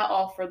remorse at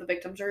all for the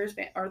victims or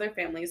their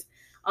families,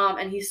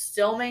 and he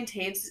still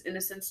maintains his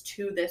innocence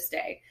to this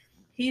day.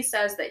 He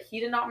says that he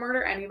did not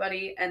murder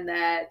anybody, and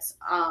that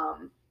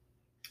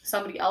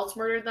somebody else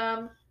murdered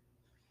them.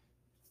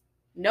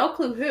 No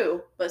clue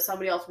who, but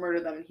somebody else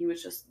murdered them, and he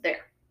was just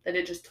there. That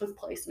it just took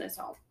place in his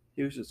home.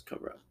 He was just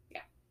cover up.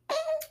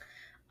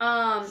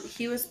 Yeah.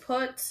 He was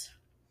put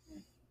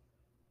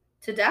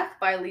to death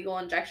by lethal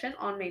injection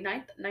on May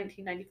 9th,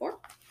 1994.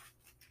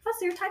 That's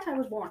the year Tai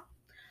was born.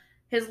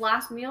 His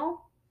last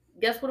meal,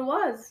 guess what it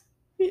was?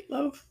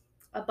 Meatloaf.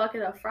 A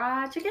bucket of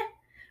fried chicken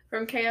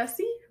from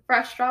KFC,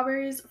 fresh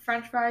strawberries,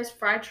 french fries,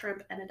 fried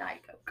shrimp, and a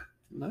Diet Coke.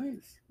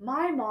 Nice.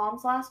 My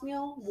mom's last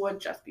meal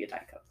would just be a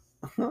Diet Coke.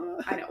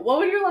 I know. What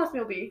would your last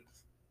meal be?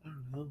 I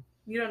don't know.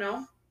 You don't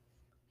know?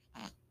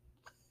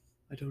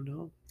 I don't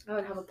know. I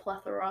would have a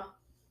plethora.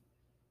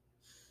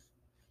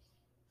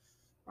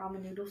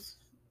 Ramen noodles.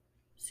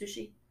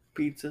 Sushi.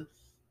 Pizza.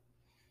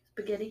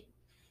 Spaghetti.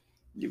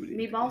 You would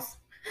eat meatballs.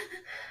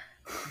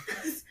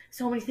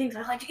 So many things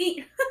I like to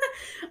eat.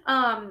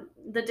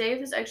 The day of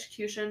his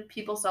execution,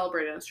 people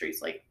celebrated on the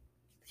streets. Like,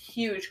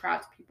 huge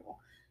crowds of people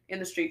in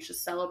the streets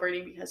just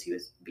celebrating because he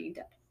was being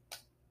dead.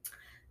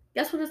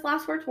 Guess what his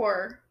last words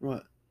were?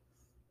 What?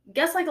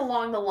 Guess, like,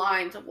 along the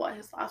lines of what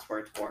his last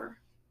words were.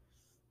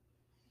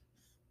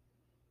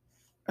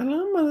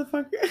 Hello,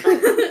 motherfucker.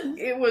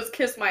 It was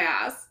kiss my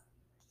ass.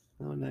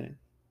 Oh, nice.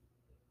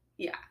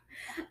 Yeah.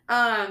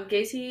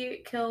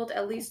 Gacy killed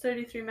at least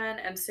 33 men,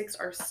 and 6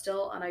 are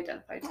still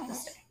unidentified to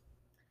this day.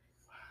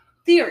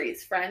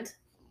 Theories, friend.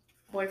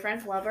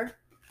 Boyfriend, lover.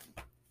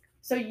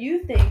 So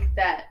you think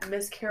that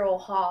Miss Carol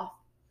Hoff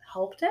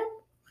helped him?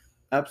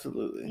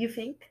 Absolutely. You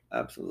think?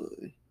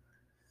 Absolutely.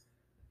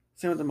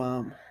 Same with the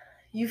mom.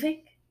 You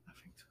think? I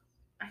think so.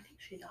 I think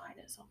she died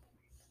at some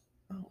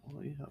point. Oh,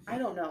 well, yeah. I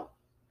don't know.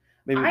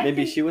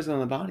 Maybe she was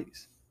one of the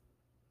bodies.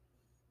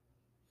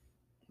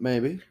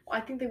 Maybe. Well,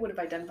 I think they would have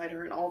identified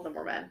her, and all of them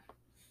were men.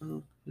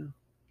 Oh, yeah.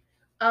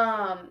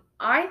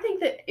 I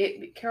think that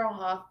Carol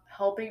Hoff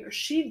helping,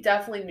 she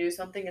definitely knew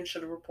something and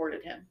should have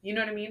reported him. You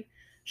know what I mean?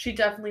 She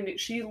definitely knew.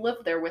 She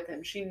lived there with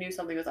him. She knew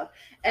something was up.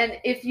 And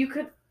if you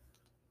could,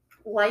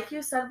 like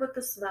you said with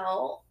the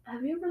smell,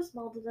 have you ever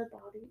smelled a dead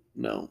body?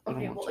 No.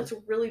 Okay, well, it's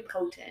really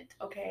potent,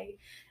 okay?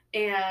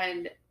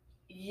 And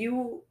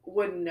you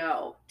would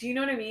know. Do you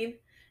know what I mean?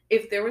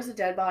 If there was a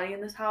dead body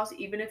in this house,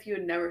 even if you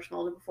had never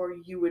smelled it before,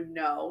 you would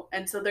know.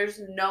 And so there's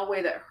no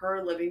way that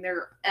her living there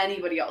or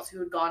anybody else who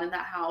had gone in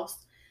that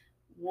house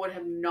would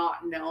have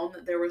not known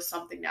that there was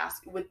something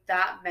nasty with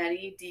that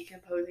many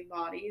decomposing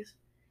bodies.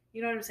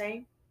 You know what I'm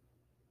saying?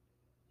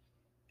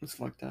 It's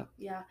fucked up.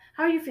 Yeah.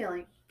 How are you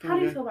feeling? How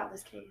do you feel about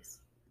this case?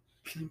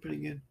 Feeling pretty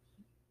good.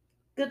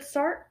 Good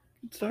start?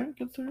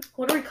 Good start.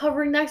 What are we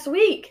covering next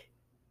week?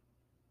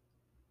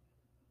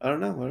 I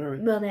don't know. What are we?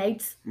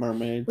 Mermaids.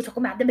 Mermaids. We're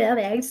talking about the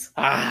mermaids.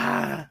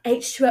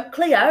 H2O.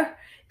 Cleo.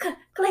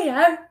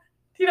 Cleo.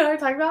 Do you know what I'm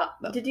talking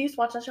about? No. Did you used to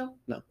watch that show?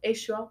 No.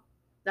 H2O?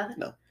 Nothing?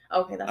 No.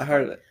 Okay, that's I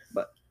heard it,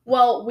 but...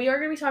 Well, we are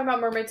going to be talking about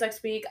mermaids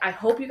next week. I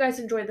hope you guys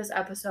enjoyed this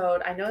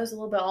episode. I know it's a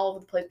little bit all over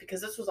the place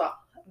because this was a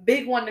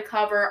big one to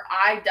cover.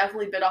 I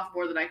definitely bit off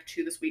more than I could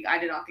chew this week. I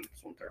did not think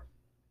this one through.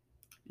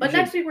 But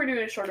next week we're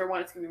doing a shorter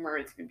one. It's going to be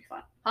mermaids. It's going to be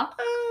fun. Huh?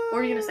 What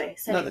are you going to say?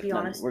 Say it, be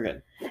honest. We're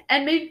good.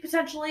 And maybe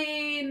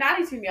potentially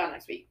Maddie's going to be on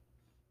next week.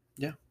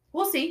 Yeah.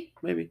 We'll see.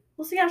 Maybe.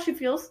 We'll see how she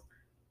feels.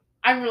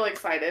 I'm really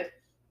excited.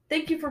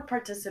 Thank you for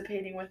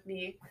participating with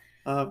me.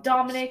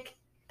 Dominic,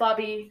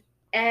 Bubby,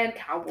 and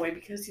Cowboy,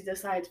 because he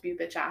decided to be a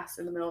bitch ass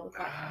in the middle of the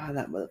podcast.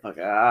 That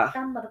motherfucker. That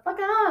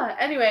motherfucker.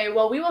 Anyway,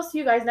 well, we will see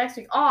you guys next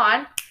week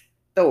on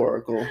The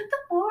Oracle. The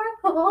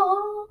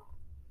Oracle.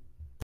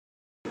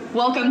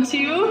 Welcome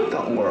to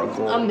The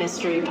Oracle, a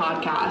mystery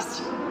podcast.